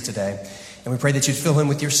he's here today. And we pray that you'd fill him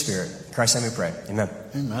with your spirit. In Christ's name we pray. Amen.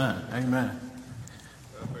 Amen. Amen.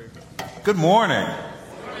 Good morning.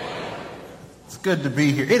 It's good to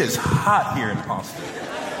be here. It is hot here in Austin.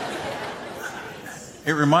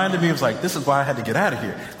 It reminded me, it was like, this is why I had to get out of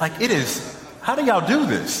here. Like, it is, how do y'all do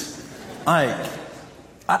this? Like,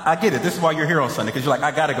 I get it. This is why you're here on Sunday, because you're like, I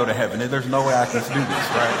got to go to heaven. There's no way I can do this,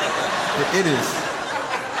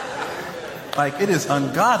 right? It is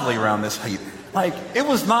ungodly around this heat. Like, it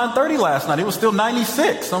was 9:30 last night. It was still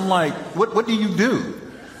 96. I'm like, what do you do?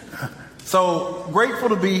 So grateful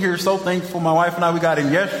to be here. So thankful. My wife and I, we got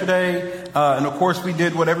in yesterday. And of course, we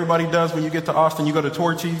did what everybody does when you get to Austin. You go to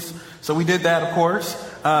Torchy's. So we did that, of course.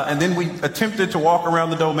 And then we attempted to walk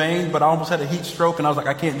around the Domain, but I almost had a heat stroke. And I was like,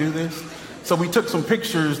 I can't do this. So we took some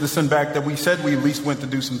pictures to send back that we said we at least went to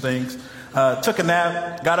do some things. Took a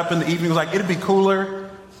nap, got up in the evening, was like, it'd be cooler.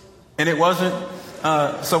 And it wasn't.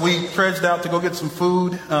 So we trudged out to go get some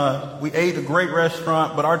food. We ate a great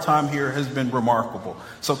restaurant, but our time here has been remarkable.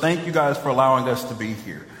 So thank you guys for allowing us to be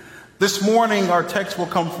here. This morning, our text will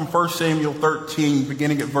come from 1 Samuel 13,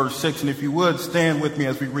 beginning at verse 6. And if you would, stand with me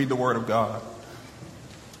as we read the Word of God.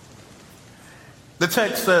 The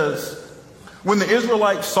text says, when the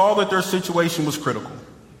Israelites saw that their situation was critical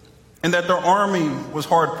and that their army was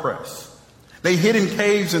hard-pressed, they hid in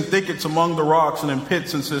caves and thickets among the rocks and in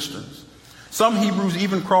pits and cisterns. Some Hebrews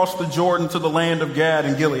even crossed the Jordan to the land of Gad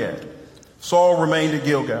and Gilead. Saul remained at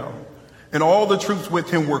Gilgal, and all the troops with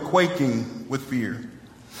him were quaking with fear.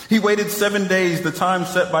 He waited 7 days, the time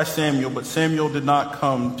set by Samuel, but Samuel did not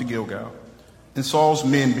come to Gilgal, and Saul's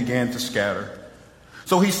men began to scatter.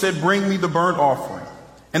 So he said, bring me the burnt offering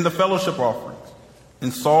and the fellowship offerings.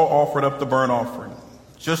 And Saul offered up the burnt offering.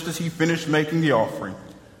 Just as he finished making the offering,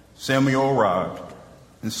 Samuel arrived,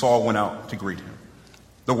 and Saul went out to greet him.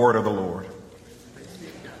 The word of the Lord.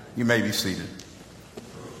 You may be seated.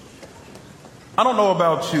 I don't know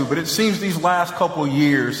about you, but it seems these last couple of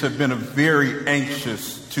years have been a very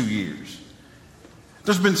anxious 2 years.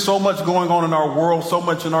 There's been so much going on in our world, so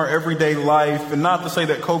much in our everyday life, and not to say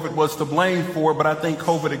that COVID was to blame for it, but I think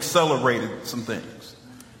COVID accelerated some things.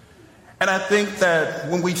 And I think that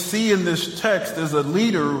when we see in this text as a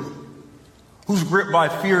leader who's gripped by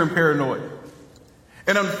fear and paranoia,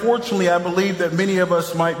 and unfortunately, I believe that many of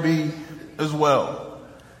us might be as well.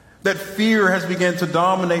 That fear has begun to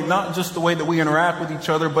dominate not just the way that we interact with each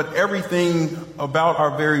other, but everything about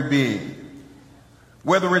our very being.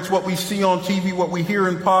 Whether it's what we see on TV, what we hear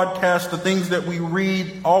in podcasts, the things that we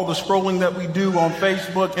read, all the scrolling that we do on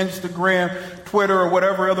Facebook, Instagram, Twitter, or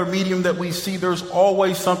whatever other medium that we see, there's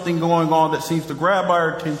always something going on that seems to grab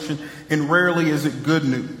our attention, and rarely is it good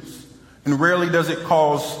news. And rarely does it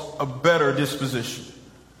cause a better disposition.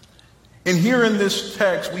 And here in this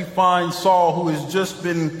text, we find Saul, who has just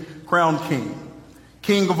been crowned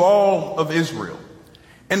king of all of Israel.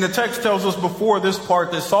 And the text tells us before this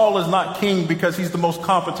part that Saul is not king because he's the most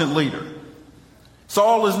competent leader.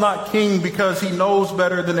 Saul is not king because he knows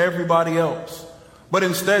better than everybody else. But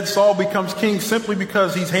instead, Saul becomes king simply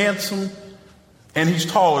because he's handsome and he's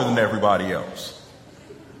taller than everybody else.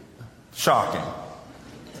 Shocking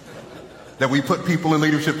that we put people in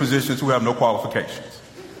leadership positions who have no qualifications.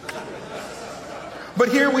 But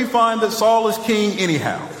here we find that Saul is king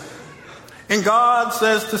anyhow. And God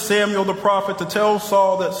says to Samuel the prophet to tell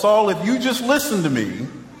Saul that, Saul, if you just listen to me,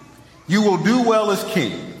 you will do well as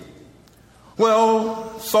king.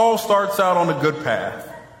 Well, Saul starts out on a good path.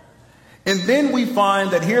 And then we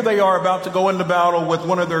find that here they are about to go into battle with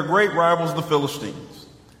one of their great rivals, the Philistines.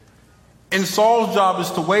 And Saul's job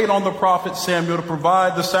is to wait on the prophet Samuel to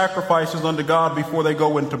provide the sacrifices unto God before they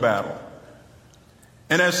go into battle.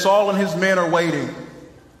 And as Saul and his men are waiting,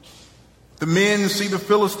 the men see the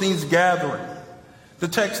Philistines gathering. The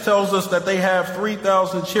text tells us that they have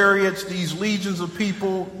 3,000 chariots, these legions of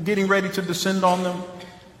people getting ready to descend on them.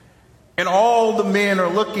 And all the men are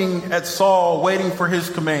looking at Saul, waiting for his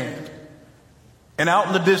command. And out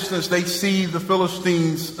in the distance, they see the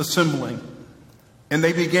Philistines assembling. And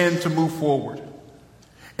they begin to move forward.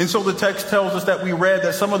 And so the text tells us that we read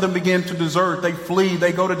that some of them begin to desert. They flee.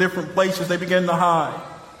 They go to different places. They begin to hide.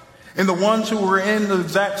 And the ones who were in the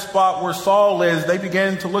exact spot where Saul is, they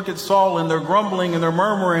begin to look at Saul and they're grumbling and they're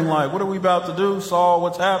murmuring like, what are we about to do, Saul?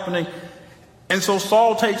 What's happening? And so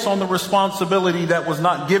Saul takes on the responsibility that was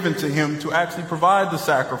not given to him to actually provide the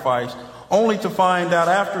sacrifice, only to find out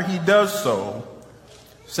after he does so,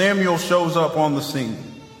 Samuel shows up on the scene,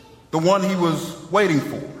 the one he was waiting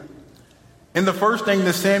for. And the first thing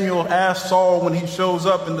that Samuel asks Saul when he shows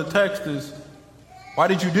up in the text is, why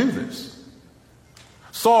did you do this?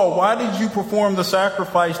 Saul, why did you perform the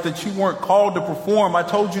sacrifice that you weren't called to perform? I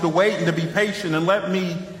told you to wait and to be patient and let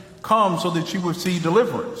me come so that you would see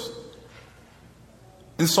deliverance.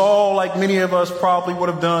 And Saul, like many of us probably would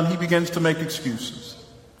have done, he begins to make excuses.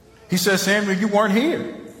 He says, Samuel, you weren't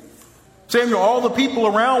here. Samuel, all the people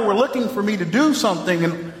around were looking for me to do something,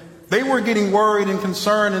 and they were getting worried and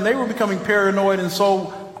concerned, and they were becoming paranoid, and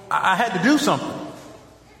so I had to do something.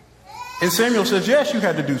 And Samuel says, yes, you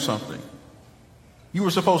had to do something. You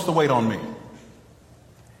were supposed to wait on me.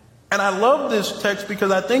 And I love this text because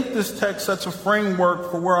I think this text sets a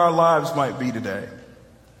framework for where our lives might be today.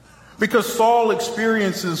 Because Saul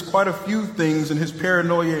experiences quite a few things in his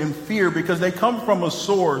paranoia and fear because they come from a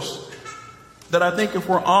source that I think, if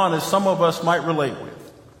we're honest, some of us might relate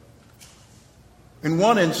with. In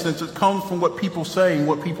one instance, it comes from what people say and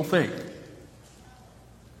what people think.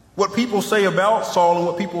 What people say about Saul and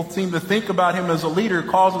what people seem to think about him as a leader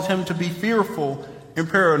causes him to be fearful and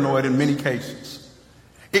paranoid in many cases.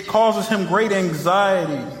 It causes him great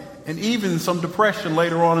anxiety and even some depression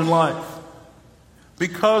later on in life.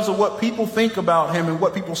 Because of what people think about him and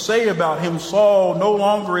what people say about him, Saul no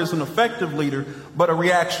longer is an effective leader, but a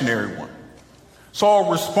reactionary one.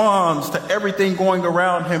 Saul responds to everything going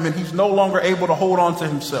around him, and he's no longer able to hold on to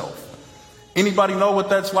himself. Anybody know what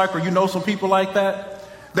that's like, or you know some people like that?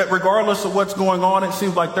 That regardless of what's going on, it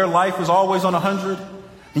seems like their life is always on 100.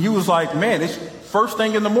 And you was like, man, it's first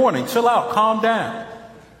thing in the morning. Chill out, calm down.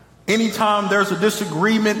 Anytime there's a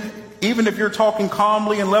disagreement, even if you're talking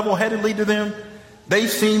calmly and level-headedly to them, they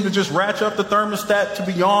seem to just ratchet up the thermostat to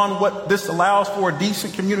beyond what this allows for a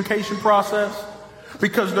decent communication process,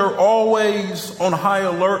 because they're always on high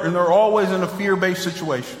alert and they're always in a fear-based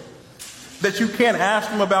situation. That you can't ask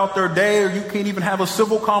them about their day, or you can't even have a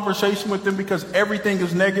civil conversation with them because everything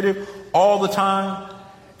is negative all the time.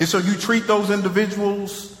 And so you treat those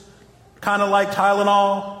individuals kind of like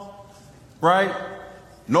Tylenol, right?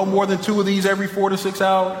 No more than 2 of these every 4 to 6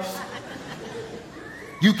 hours.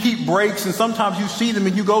 You keep breaks, and sometimes you see them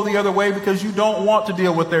and you go the other way because you don't want to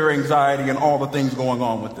deal with their anxiety and all the things going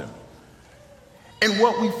on with them. And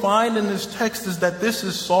what we find in this text is that this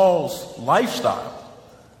is Saul's lifestyle.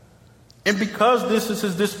 And because this is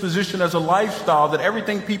his disposition as a lifestyle, that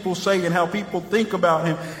everything people say and how people think about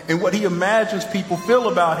him and what he imagines people feel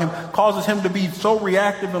about him causes him to be so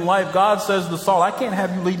reactive in life, God says to Saul, I can't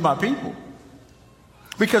have you lead my people.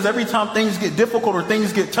 Because every time things get difficult or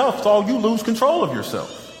things get tough, Saul, you lose control of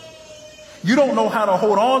yourself. You don't know how to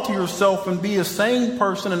hold on to yourself and be a sane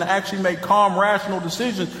person and actually make calm, rational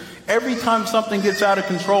decisions. Every time something gets out of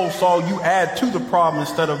control, Saul, you add to the problem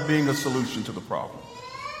instead of being a solution to the problem.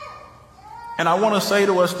 And I want to say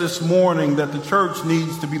to us this morning that the church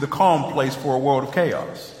needs to be the calm place for a world of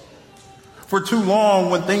chaos. For too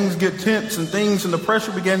long, when things get tense and the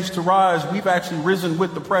pressure begins to rise, we've actually risen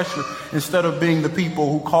with the pressure instead of being the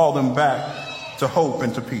people who call them back to hope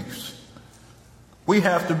and to peace. We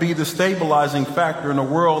have to be the stabilizing factor in a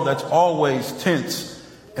world that's always tense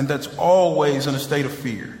and that's always in a state of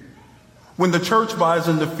fear. When the church buys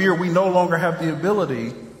into fear, we no longer have the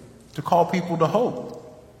ability to call people to hope.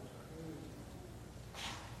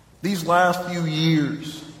 These last few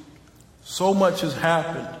years, so much has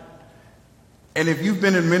happened. And if you've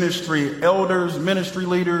been in ministry, elders, ministry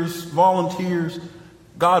leaders, volunteers,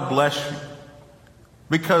 God bless you.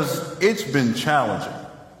 Because it's been challenging.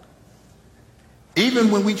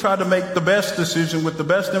 Even when we try to make the best decision with the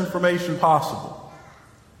best information possible,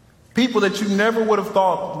 people that you never would have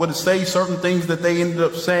thought would say certain things that they ended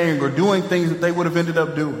up saying or doing things that they would have ended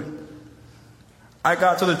up doing. I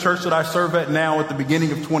got to the church that I serve at now at the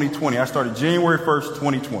beginning of 2020. I started January 1st,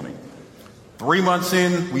 2020. 3 months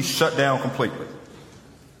in, we shut down completely.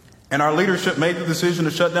 And our leadership made the decision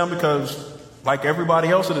to shut down because, like everybody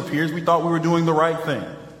else it appears, we thought we were doing the right thing.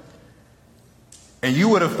 And you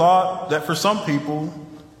would have thought that for some people,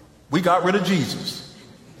 we got rid of Jesus.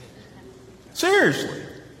 Seriously.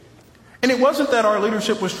 And it wasn't that our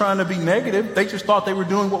leadership was trying to be negative. They just thought they were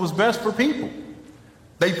doing what was best for people.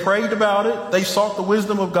 They prayed about it. They sought the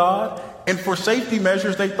wisdom of God. And for safety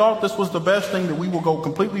measures, they thought this was the best thing, that we will go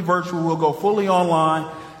completely virtual, we'll go fully online.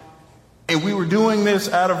 And we were doing this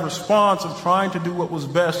out of response of trying to do what was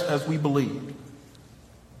best as we believed.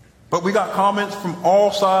 But we got comments from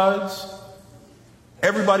all sides.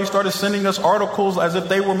 Everybody started sending us articles as if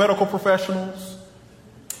they were medical professionals.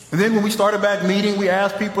 And then when we started back meeting, we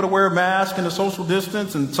asked people to wear a mask and a social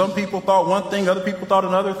distance. And some people thought one thing, other people thought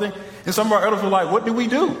another thing. And some of our elders were like, what do?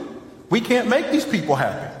 We can't make these people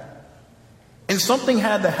happy. And something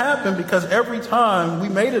had to happen, because every time we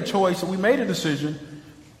made a choice or we made a decision,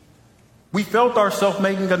 we felt ourselves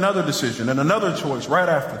making another decision and another choice right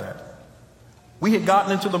after that. We had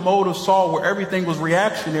gotten into the mode of Saul where everything was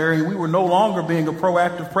reactionary and we were no longer being a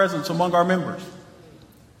proactive presence among our members.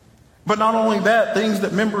 But not only that, things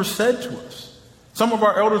that members said to us. Some of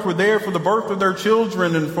our elders were there for the birth of their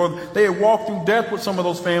children, and they had walked through death with some of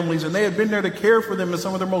those families, and they had been there to care for them in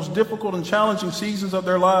some of their most difficult and challenging seasons of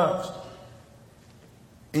their lives.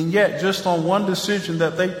 And yet, just on one decision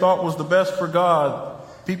that they thought was the best for God,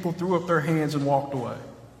 people threw up their hands and walked away.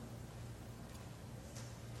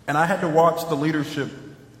 And I had to watch the leadership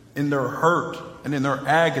in their hurt and in their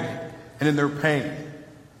agony and in their pain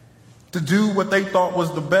to do what they thought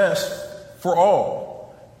was the best for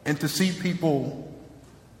all, and to see people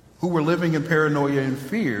who were living in paranoia and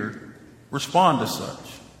fear respond to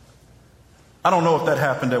such. I don't know if that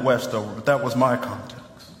happened at Westover, but that was my context.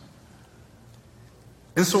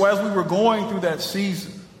 And so as we were going through that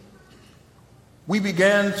season, we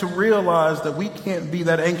began to realize that we can't be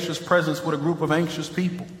that anxious presence with a group of anxious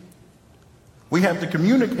people. We have to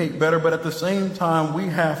communicate better, but at the same time, we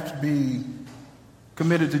have to be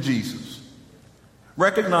committed to Jesus.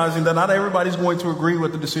 Recognizing that not everybody's going to agree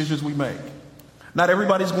with the decisions we make. Not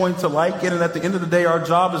everybody's going to like it, and at the end of the day, our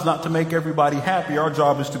job is not to make everybody happy. Our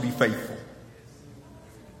job is to be faithful.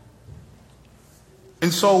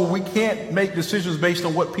 And so we can't make decisions based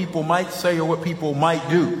on what people might say or what people might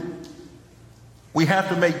do. We have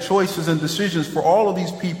to make choices and decisions for all of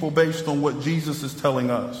these people based on what Jesus is telling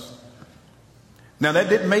us. Now, that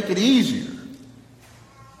didn't make it easier.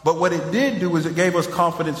 But what it did do is it gave us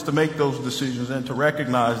confidence to make those decisions and to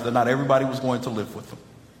recognize that not everybody was going to live with them.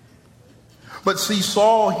 But see,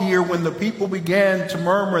 Saul here, when the people began to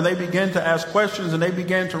murmur and they began to ask questions and they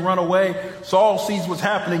began to run away, Saul sees what's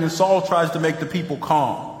happening and Saul tries to make the people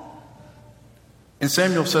calm. And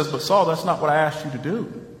Samuel says, but Saul, that's not what I asked you to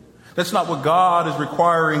do. That's not what God is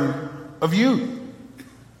requiring of you.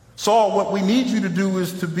 Saul, what we need you to do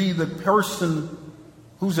is to be the person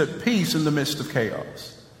who's at peace in the midst of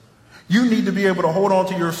chaos. You need to be able to hold on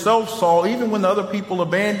to yourself, Saul. Even when the other people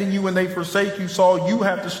abandon you and they forsake you, Saul, you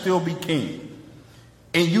have to still be king.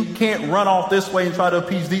 And you can't run off this way and try to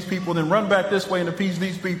appease these people, then run back this way and appease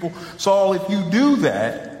these people. Saul, if you do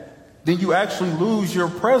that, then you actually lose your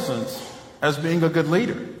presence as being a good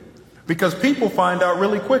leader. Because people find out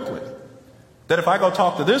really quickly that if I go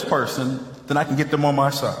talk to this person, then I can get them on my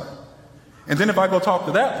side. And then if I go talk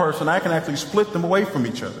to that person, I can actually split them away from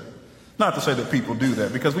each other. Not to say that people do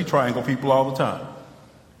that, because we triangle people all the time.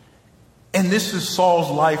 And this is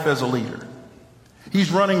Saul's life as a leader.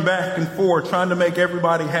 He's running back and forth, trying to make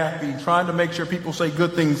everybody happy, trying to make sure people say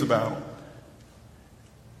good things about him.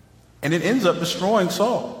 And it ends up destroying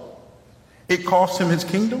Saul. It costs him his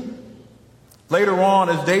kingdom. Later on,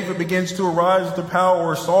 as David begins to arise to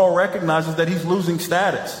power, Saul recognizes that he's losing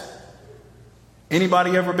status.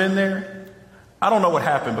 Anybody ever been there? I don't know what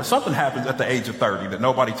happened, but something happens at the age of 30 that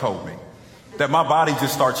nobody told me. That my body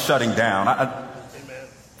just starts shutting down.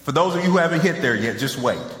 For those of you who haven't hit there yet, just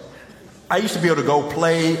wait. I used to be able to go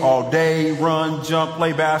play all day, run, jump,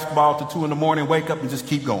 play basketball till 2 a.m, wake up and just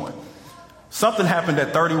keep going. Something happened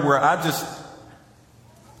at 30 where I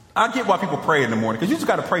get why people pray in the morning, because you just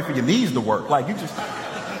got to pray for your knees to work. Like,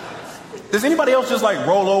 does anybody else just like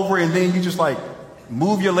roll over and then you just like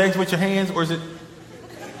move your legs with your hands? Or is it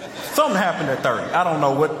something happened at 30? I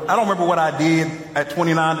don't remember what I did at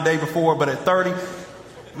 29 the day before, but at 30,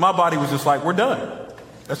 my body was just like, we're done.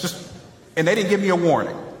 And they didn't give me a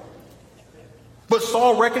warning. But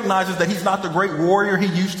Saul recognizes that he's not the great warrior he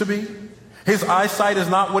used to be. His eyesight is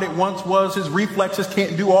not what it once was. His reflexes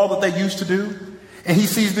can't do all that they used to do. And he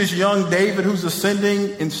sees this young David who's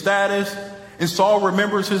ascending in status. And Saul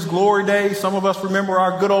remembers his glory days. Some of us remember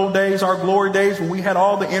our good old days, our glory days, when we had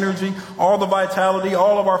all the energy, all the vitality,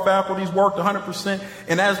 all of our faculties worked 100%.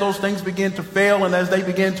 And as those things begin to fail and as they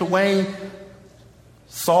begin to wane,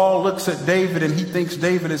 Saul looks at David and he thinks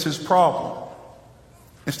David is his problem.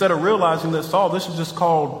 Instead of realizing that Saul, this is just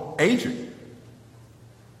called aging.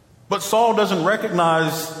 But Saul doesn't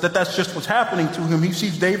recognize that that's just what's happening to him. He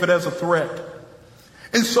sees David as a threat.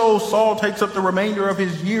 And so Saul takes up the remainder of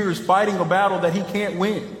his years fighting a battle that he can't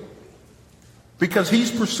win. Because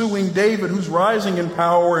he's pursuing David, who's rising in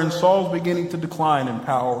power, and Saul's beginning to decline in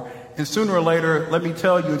power. And sooner or later, let me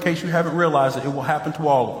tell you, in case you haven't realized it, it will happen to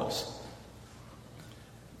all of us.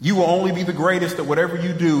 You will only be the greatest at whatever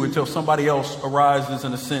you do until somebody else arises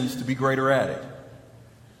and ascends to be greater at it.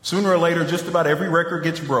 Sooner or later, just about every record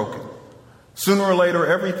gets broken. Sooner or later,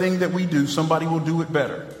 everything that we do, somebody will do it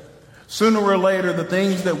better. Sooner or later, the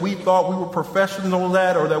things that we thought we were professional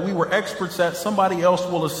at or that we were experts at, somebody else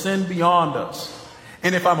will ascend beyond us.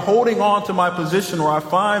 And if I'm holding on to my position, or I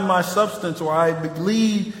find my substance, or I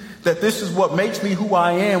believe that this is what makes me who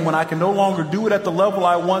I am when I can no longer do it at the level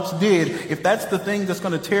I once did, if that's the thing that's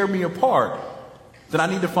going to tear me apart, then I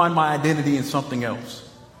need to find my identity in something else.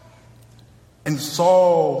 And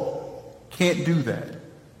Saul can't do that.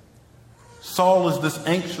 Saul is this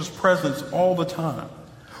anxious presence all the time.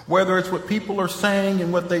 Whether it's what people are saying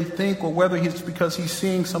and what they think, or whether it's because he's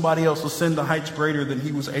seeing somebody else ascend to heights greater than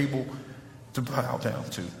he was able to bow down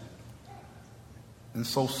to. And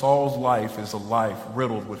so Saul's life is a life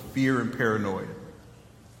riddled with fear and paranoia.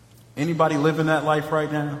 Anybody living that life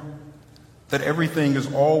right now? That everything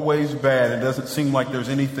is always bad. It doesn't seem like there's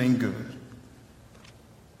anything good.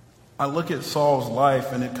 I look at Saul's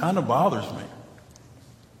life and it kind of bothers me.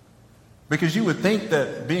 Because you would think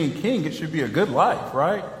that being king, it should be a good life,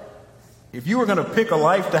 right? If you were going to pick a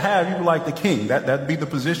life to have, you would like the king. That'd be the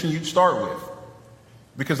position you'd start with.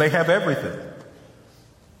 Because they have everything.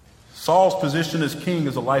 Saul's position as king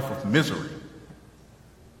is a life of misery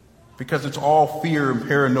because it's all fear and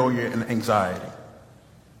paranoia and anxiety.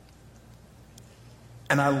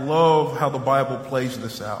 And I love how the Bible plays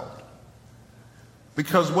this out.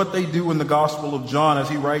 Because what they do in the Gospel of John, as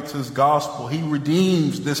he writes his gospel, he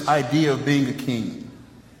redeems this idea of being a king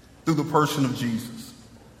through the person of Jesus.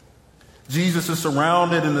 Jesus is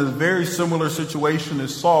surrounded in a very similar situation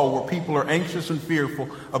as Saul, where people are anxious and fearful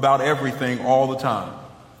about everything all the time.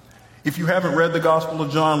 If you haven't read the Gospel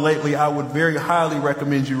of John lately, I would very highly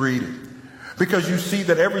recommend you read it. Because you see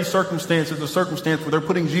that every circumstance is a circumstance where they're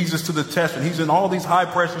putting Jesus to the test, and he's in all these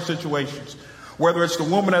high-pressure situations. Whether it's the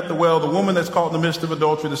woman at the well, the woman that's caught in the midst of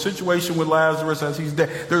adultery, the situation with Lazarus as he's dead.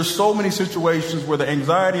 There's so many situations where the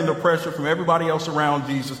anxiety and the pressure from everybody else around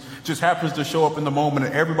Jesus just happens to show up in the moment,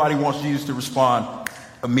 and everybody wants Jesus to respond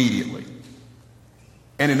immediately.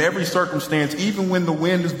 And in every circumstance, even when the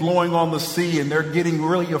wind is blowing on the sea and they're getting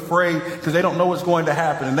really afraid because they don't know what's going to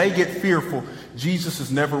happen and they get fearful, Jesus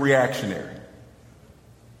is never reactionary.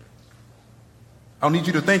 I'll need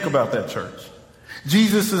you to think about that, church.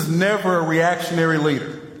 Jesus is never a reactionary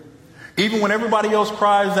leader. Even when everybody else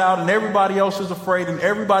cries out and everybody else is afraid and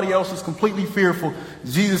everybody else is completely fearful,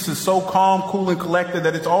 Jesus is so calm, cool, and collected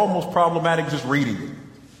that it's almost problematic just reading it.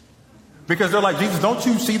 Because they're like, Jesus, don't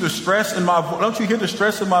you see the stress in my don't you hear the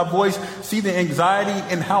stress in my voice? See the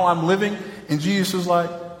anxiety in how I'm living? And Jesus is like,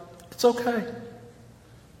 it's okay.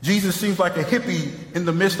 Jesus seems like a hippie in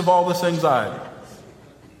the midst of all this anxiety.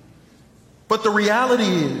 But the reality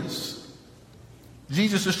is,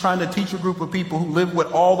 Jesus is trying to teach a group of people who live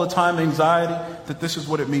with all the time anxiety that this is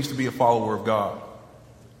what it means to be a follower of God.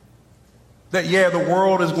 That, yeah, the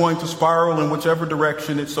world is going to spiral in whichever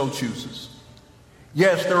direction it so chooses.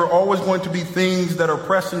 Yes, there are always going to be things that are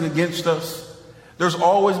pressing against us. There's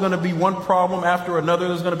always going to be one problem after another.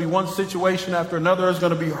 There's going to be one situation after another. There's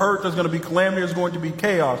going to be hurt. There's going to be calamity. There's going to be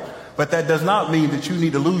chaos. But that does not mean that you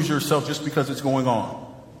need to lose yourself just because it's going on.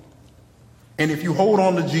 And if you hold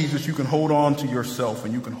on to Jesus, you can hold on to yourself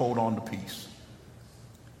and you can hold on to peace.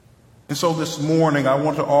 And so this morning, I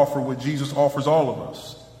want to offer what Jesus offers all of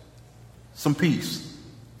us, some peace.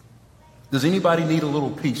 Does anybody need a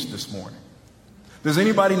little peace this morning? Does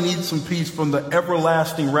anybody need some peace from the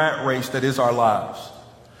everlasting rat race that is our lives?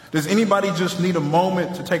 Does anybody just need a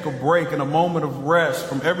moment to take a break and a moment of rest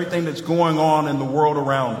from everything that's going on in the world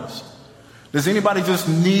around us? Does anybody just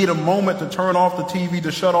need a moment to turn off the TV,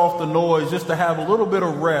 to shut off the noise, just to have a little bit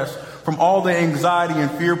of rest from all the anxiety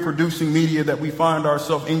and fear-producing media that we find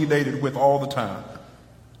ourselves inundated with all the time?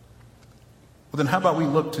 Well, then how about we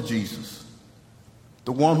look to Jesus,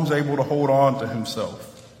 the one who's able to hold on to himself,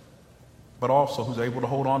 but also who's able to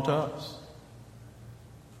hold on to us.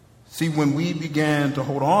 See, when we began to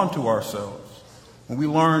hold on to ourselves, when we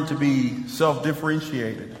learned to be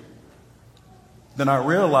self-differentiated, then I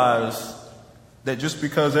realized that just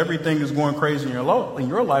because everything is going crazy in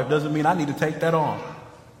your life doesn't mean I need to take that on.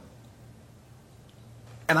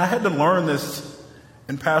 And I had to learn this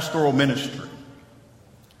in pastoral ministry.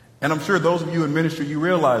 And I'm sure those of you in ministry, you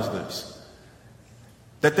realize this.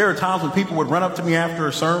 That there are times when people would run up to me after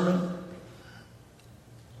a sermon,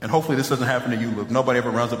 and hopefully this doesn't happen to you, Luke. Nobody ever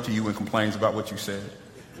runs up to you and complains about what you said.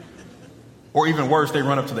 Or even worse, they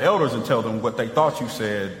run up to the elders and tell them what they thought you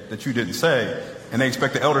said that you didn't say, and they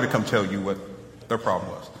expect the elder to come tell you what their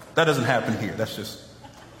problem was. That doesn't happen here. That's just...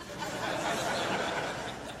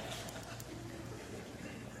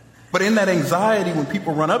 But in that anxiety, when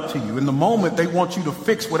people run up to you, in the moment, they want you to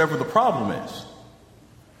fix whatever the problem is.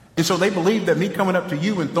 And so they believe that me coming up to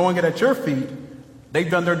you and throwing it at your feet, they've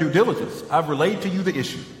done their due diligence. I've relayed to you the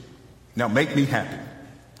issue. Now make me happy.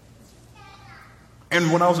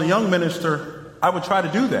 And when I was a young minister, I would try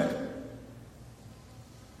to do that.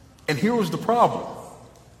 And here was the problem.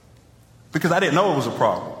 Because I didn't know it was a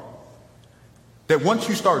problem. That once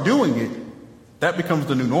you start doing it, that becomes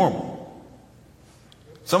the new normal.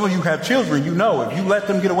 Some of you have children, you know, if you let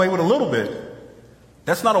them get away with a little bit,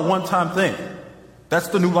 that's not a one-time thing. That's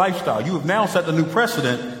the new lifestyle. You have now set the new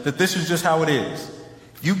precedent that this is just how it is.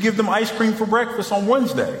 If you give them ice cream for breakfast on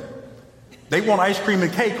Wednesday, they want ice cream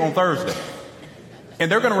and cake on Thursday. And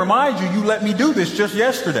they're going to remind you, you let me do this just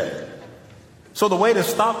yesterday. So the way to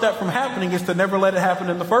stop that from happening is to never let it happen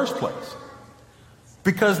in the first place.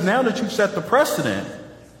 Because now that you've set the precedent,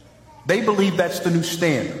 they believe that's the new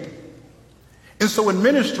standard. And so in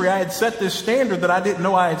ministry, I had set this standard that I didn't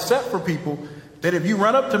know I had set for people, that if you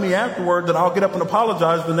run up to me afterward, that I'll get up and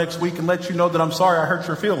apologize the next week and let you know that I'm sorry I hurt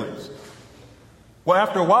your feelings. Well,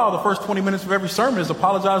 after a while, the first 20 minutes of every sermon is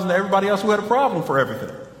apologizing to everybody else who had a problem for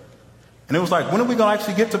everything. And it was like, when are we going to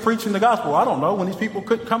actually get to preaching the gospel? I don't know, when these people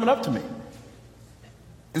quit coming up to me.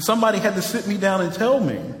 And somebody had to sit me down and tell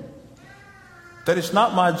me that it's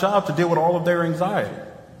not my job to deal with all of their anxiety.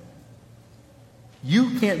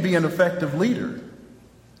 You can't be an effective leader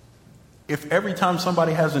if every time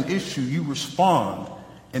somebody has an issue, you respond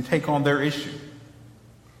and take on their issue.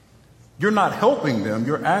 You're not helping them,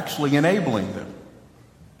 you're actually enabling them.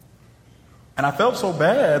 And I felt so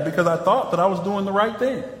bad because I thought that I was doing the right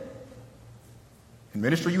thing. In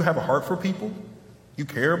ministry, you have a heart for people. You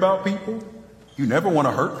care about people. You never want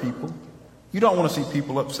to hurt people. You don't want to see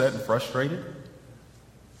people upset and frustrated.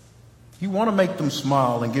 You want to make them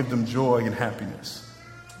smile and give them joy and happiness.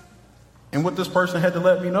 And what this person had to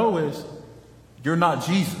let me know is, you're not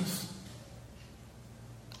Jesus.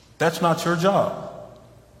 That's not your job.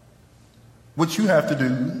 What you have to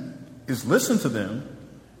do is listen to them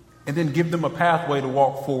and then give them a pathway to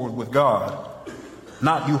walk forward with God,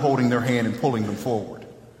 not you holding their hand and pulling them forward.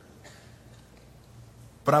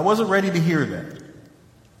 But I wasn't ready to hear that.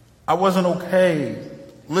 I wasn't okay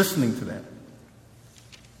listening to that.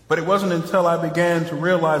 But it wasn't until I began to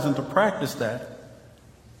realize and to practice that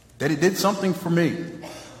it did something for me.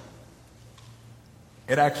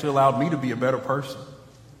 It actually allowed me to be a better person.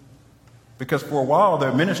 Because for a while,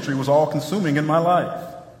 their ministry was all consuming in my life.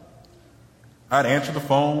 I'd answer the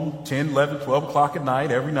phone 10, 11, 12 o'clock at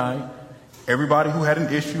night, every night. Everybody who had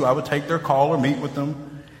an issue, I would take their call or meet with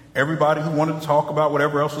them. Everybody who wanted to talk about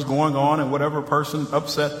whatever else was going on and whatever person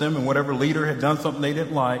upset them and whatever leader had done something they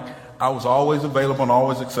didn't like, I was always available and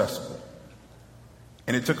always accessible.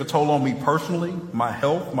 And it took a toll on me personally, my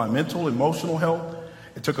health, my mental, emotional health.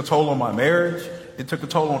 It took a toll on my marriage. It took a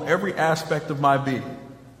toll on every aspect of my being.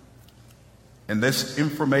 And this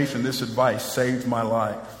information, this advice saved my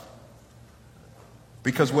life.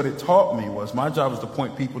 Because what it taught me was my job is to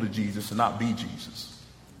point people to Jesus and not be Jesus.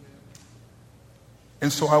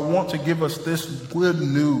 And so I want to give us this good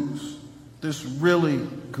news, this really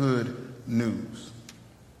good news.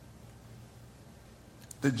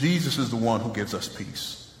 That Jesus is the one who gives us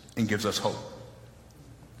peace and gives us hope.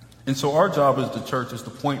 And so our job as the church is to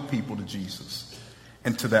point people to Jesus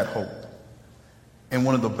and to that hope. And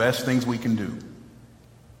one of the best things we can do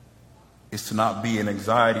is to not be an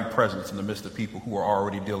anxiety presence in the midst of people who are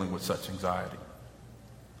already dealing with such anxiety.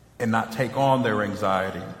 And not take on their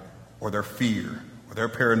anxiety or their fear or their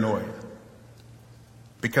paranoia.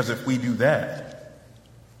 Because if we do that,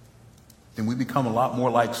 then we become a lot more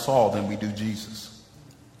like Saul than we do Jesus.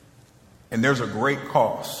 And there's a great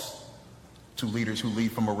cost to leaders who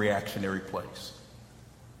lead from a reactionary place.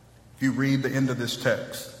 If you read the end of this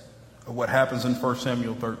text of what happens in 1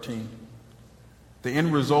 Samuel 13, the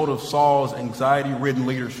end result of Saul's anxiety-ridden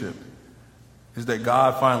leadership is that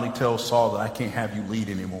God finally tells Saul that I can't have you lead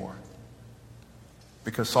anymore.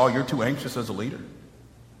 Because Saul, you're too anxious as a leader.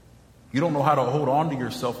 You don't know how to hold on to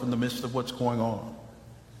yourself in the midst of what's going on.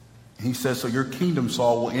 And he says, so your kingdom,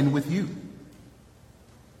 Saul, will end with you.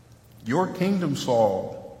 Your kingdom,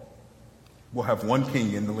 Saul, will have one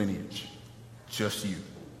king in the lineage, just you.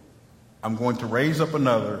 I'm going to raise up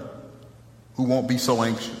another who won't be so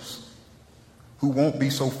anxious, who won't be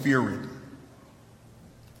so fear-ridden.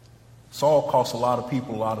 Saul cost a lot of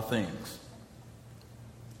people a lot of things.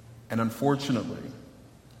 And unfortunately,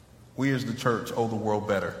 we as the church owe the world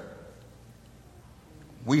better.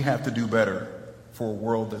 We have to do better for a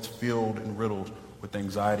world that's filled and riddled with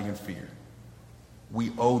anxiety and fear.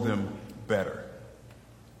 We owe them better.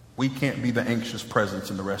 We can't be the anxious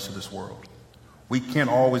presence in the rest of this world. We can't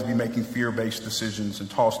always be making fear-based decisions and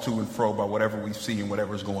tossed to and fro by whatever we see and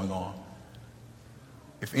whatever's going on.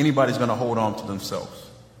 If anybody's going to hold on to themselves,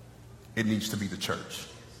 it needs to be the church.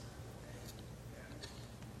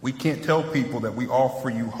 We can't tell people that we offer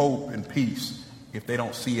you hope and peace if they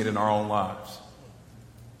don't see it in our own lives.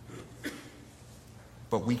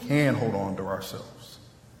 But we can hold on to ourselves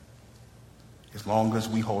as long as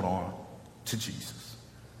we hold on to Jesus.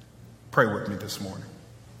 Pray with me this morning.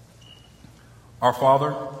 Our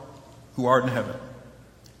Father, who art in heaven,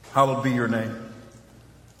 hallowed be your name.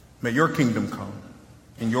 May your kingdom come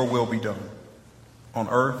and your will be done on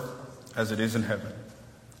earth as it is in heaven.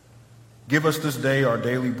 Give us this day our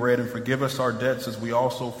daily bread and forgive us our debts as we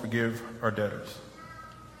also forgive our debtors.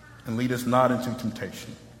 And lead us not into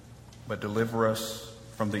temptation, but deliver us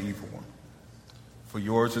from the evil one. For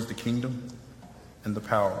yours is the kingdom and the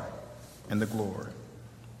power and the glory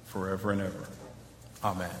forever and ever.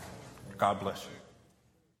 Amen. God bless you.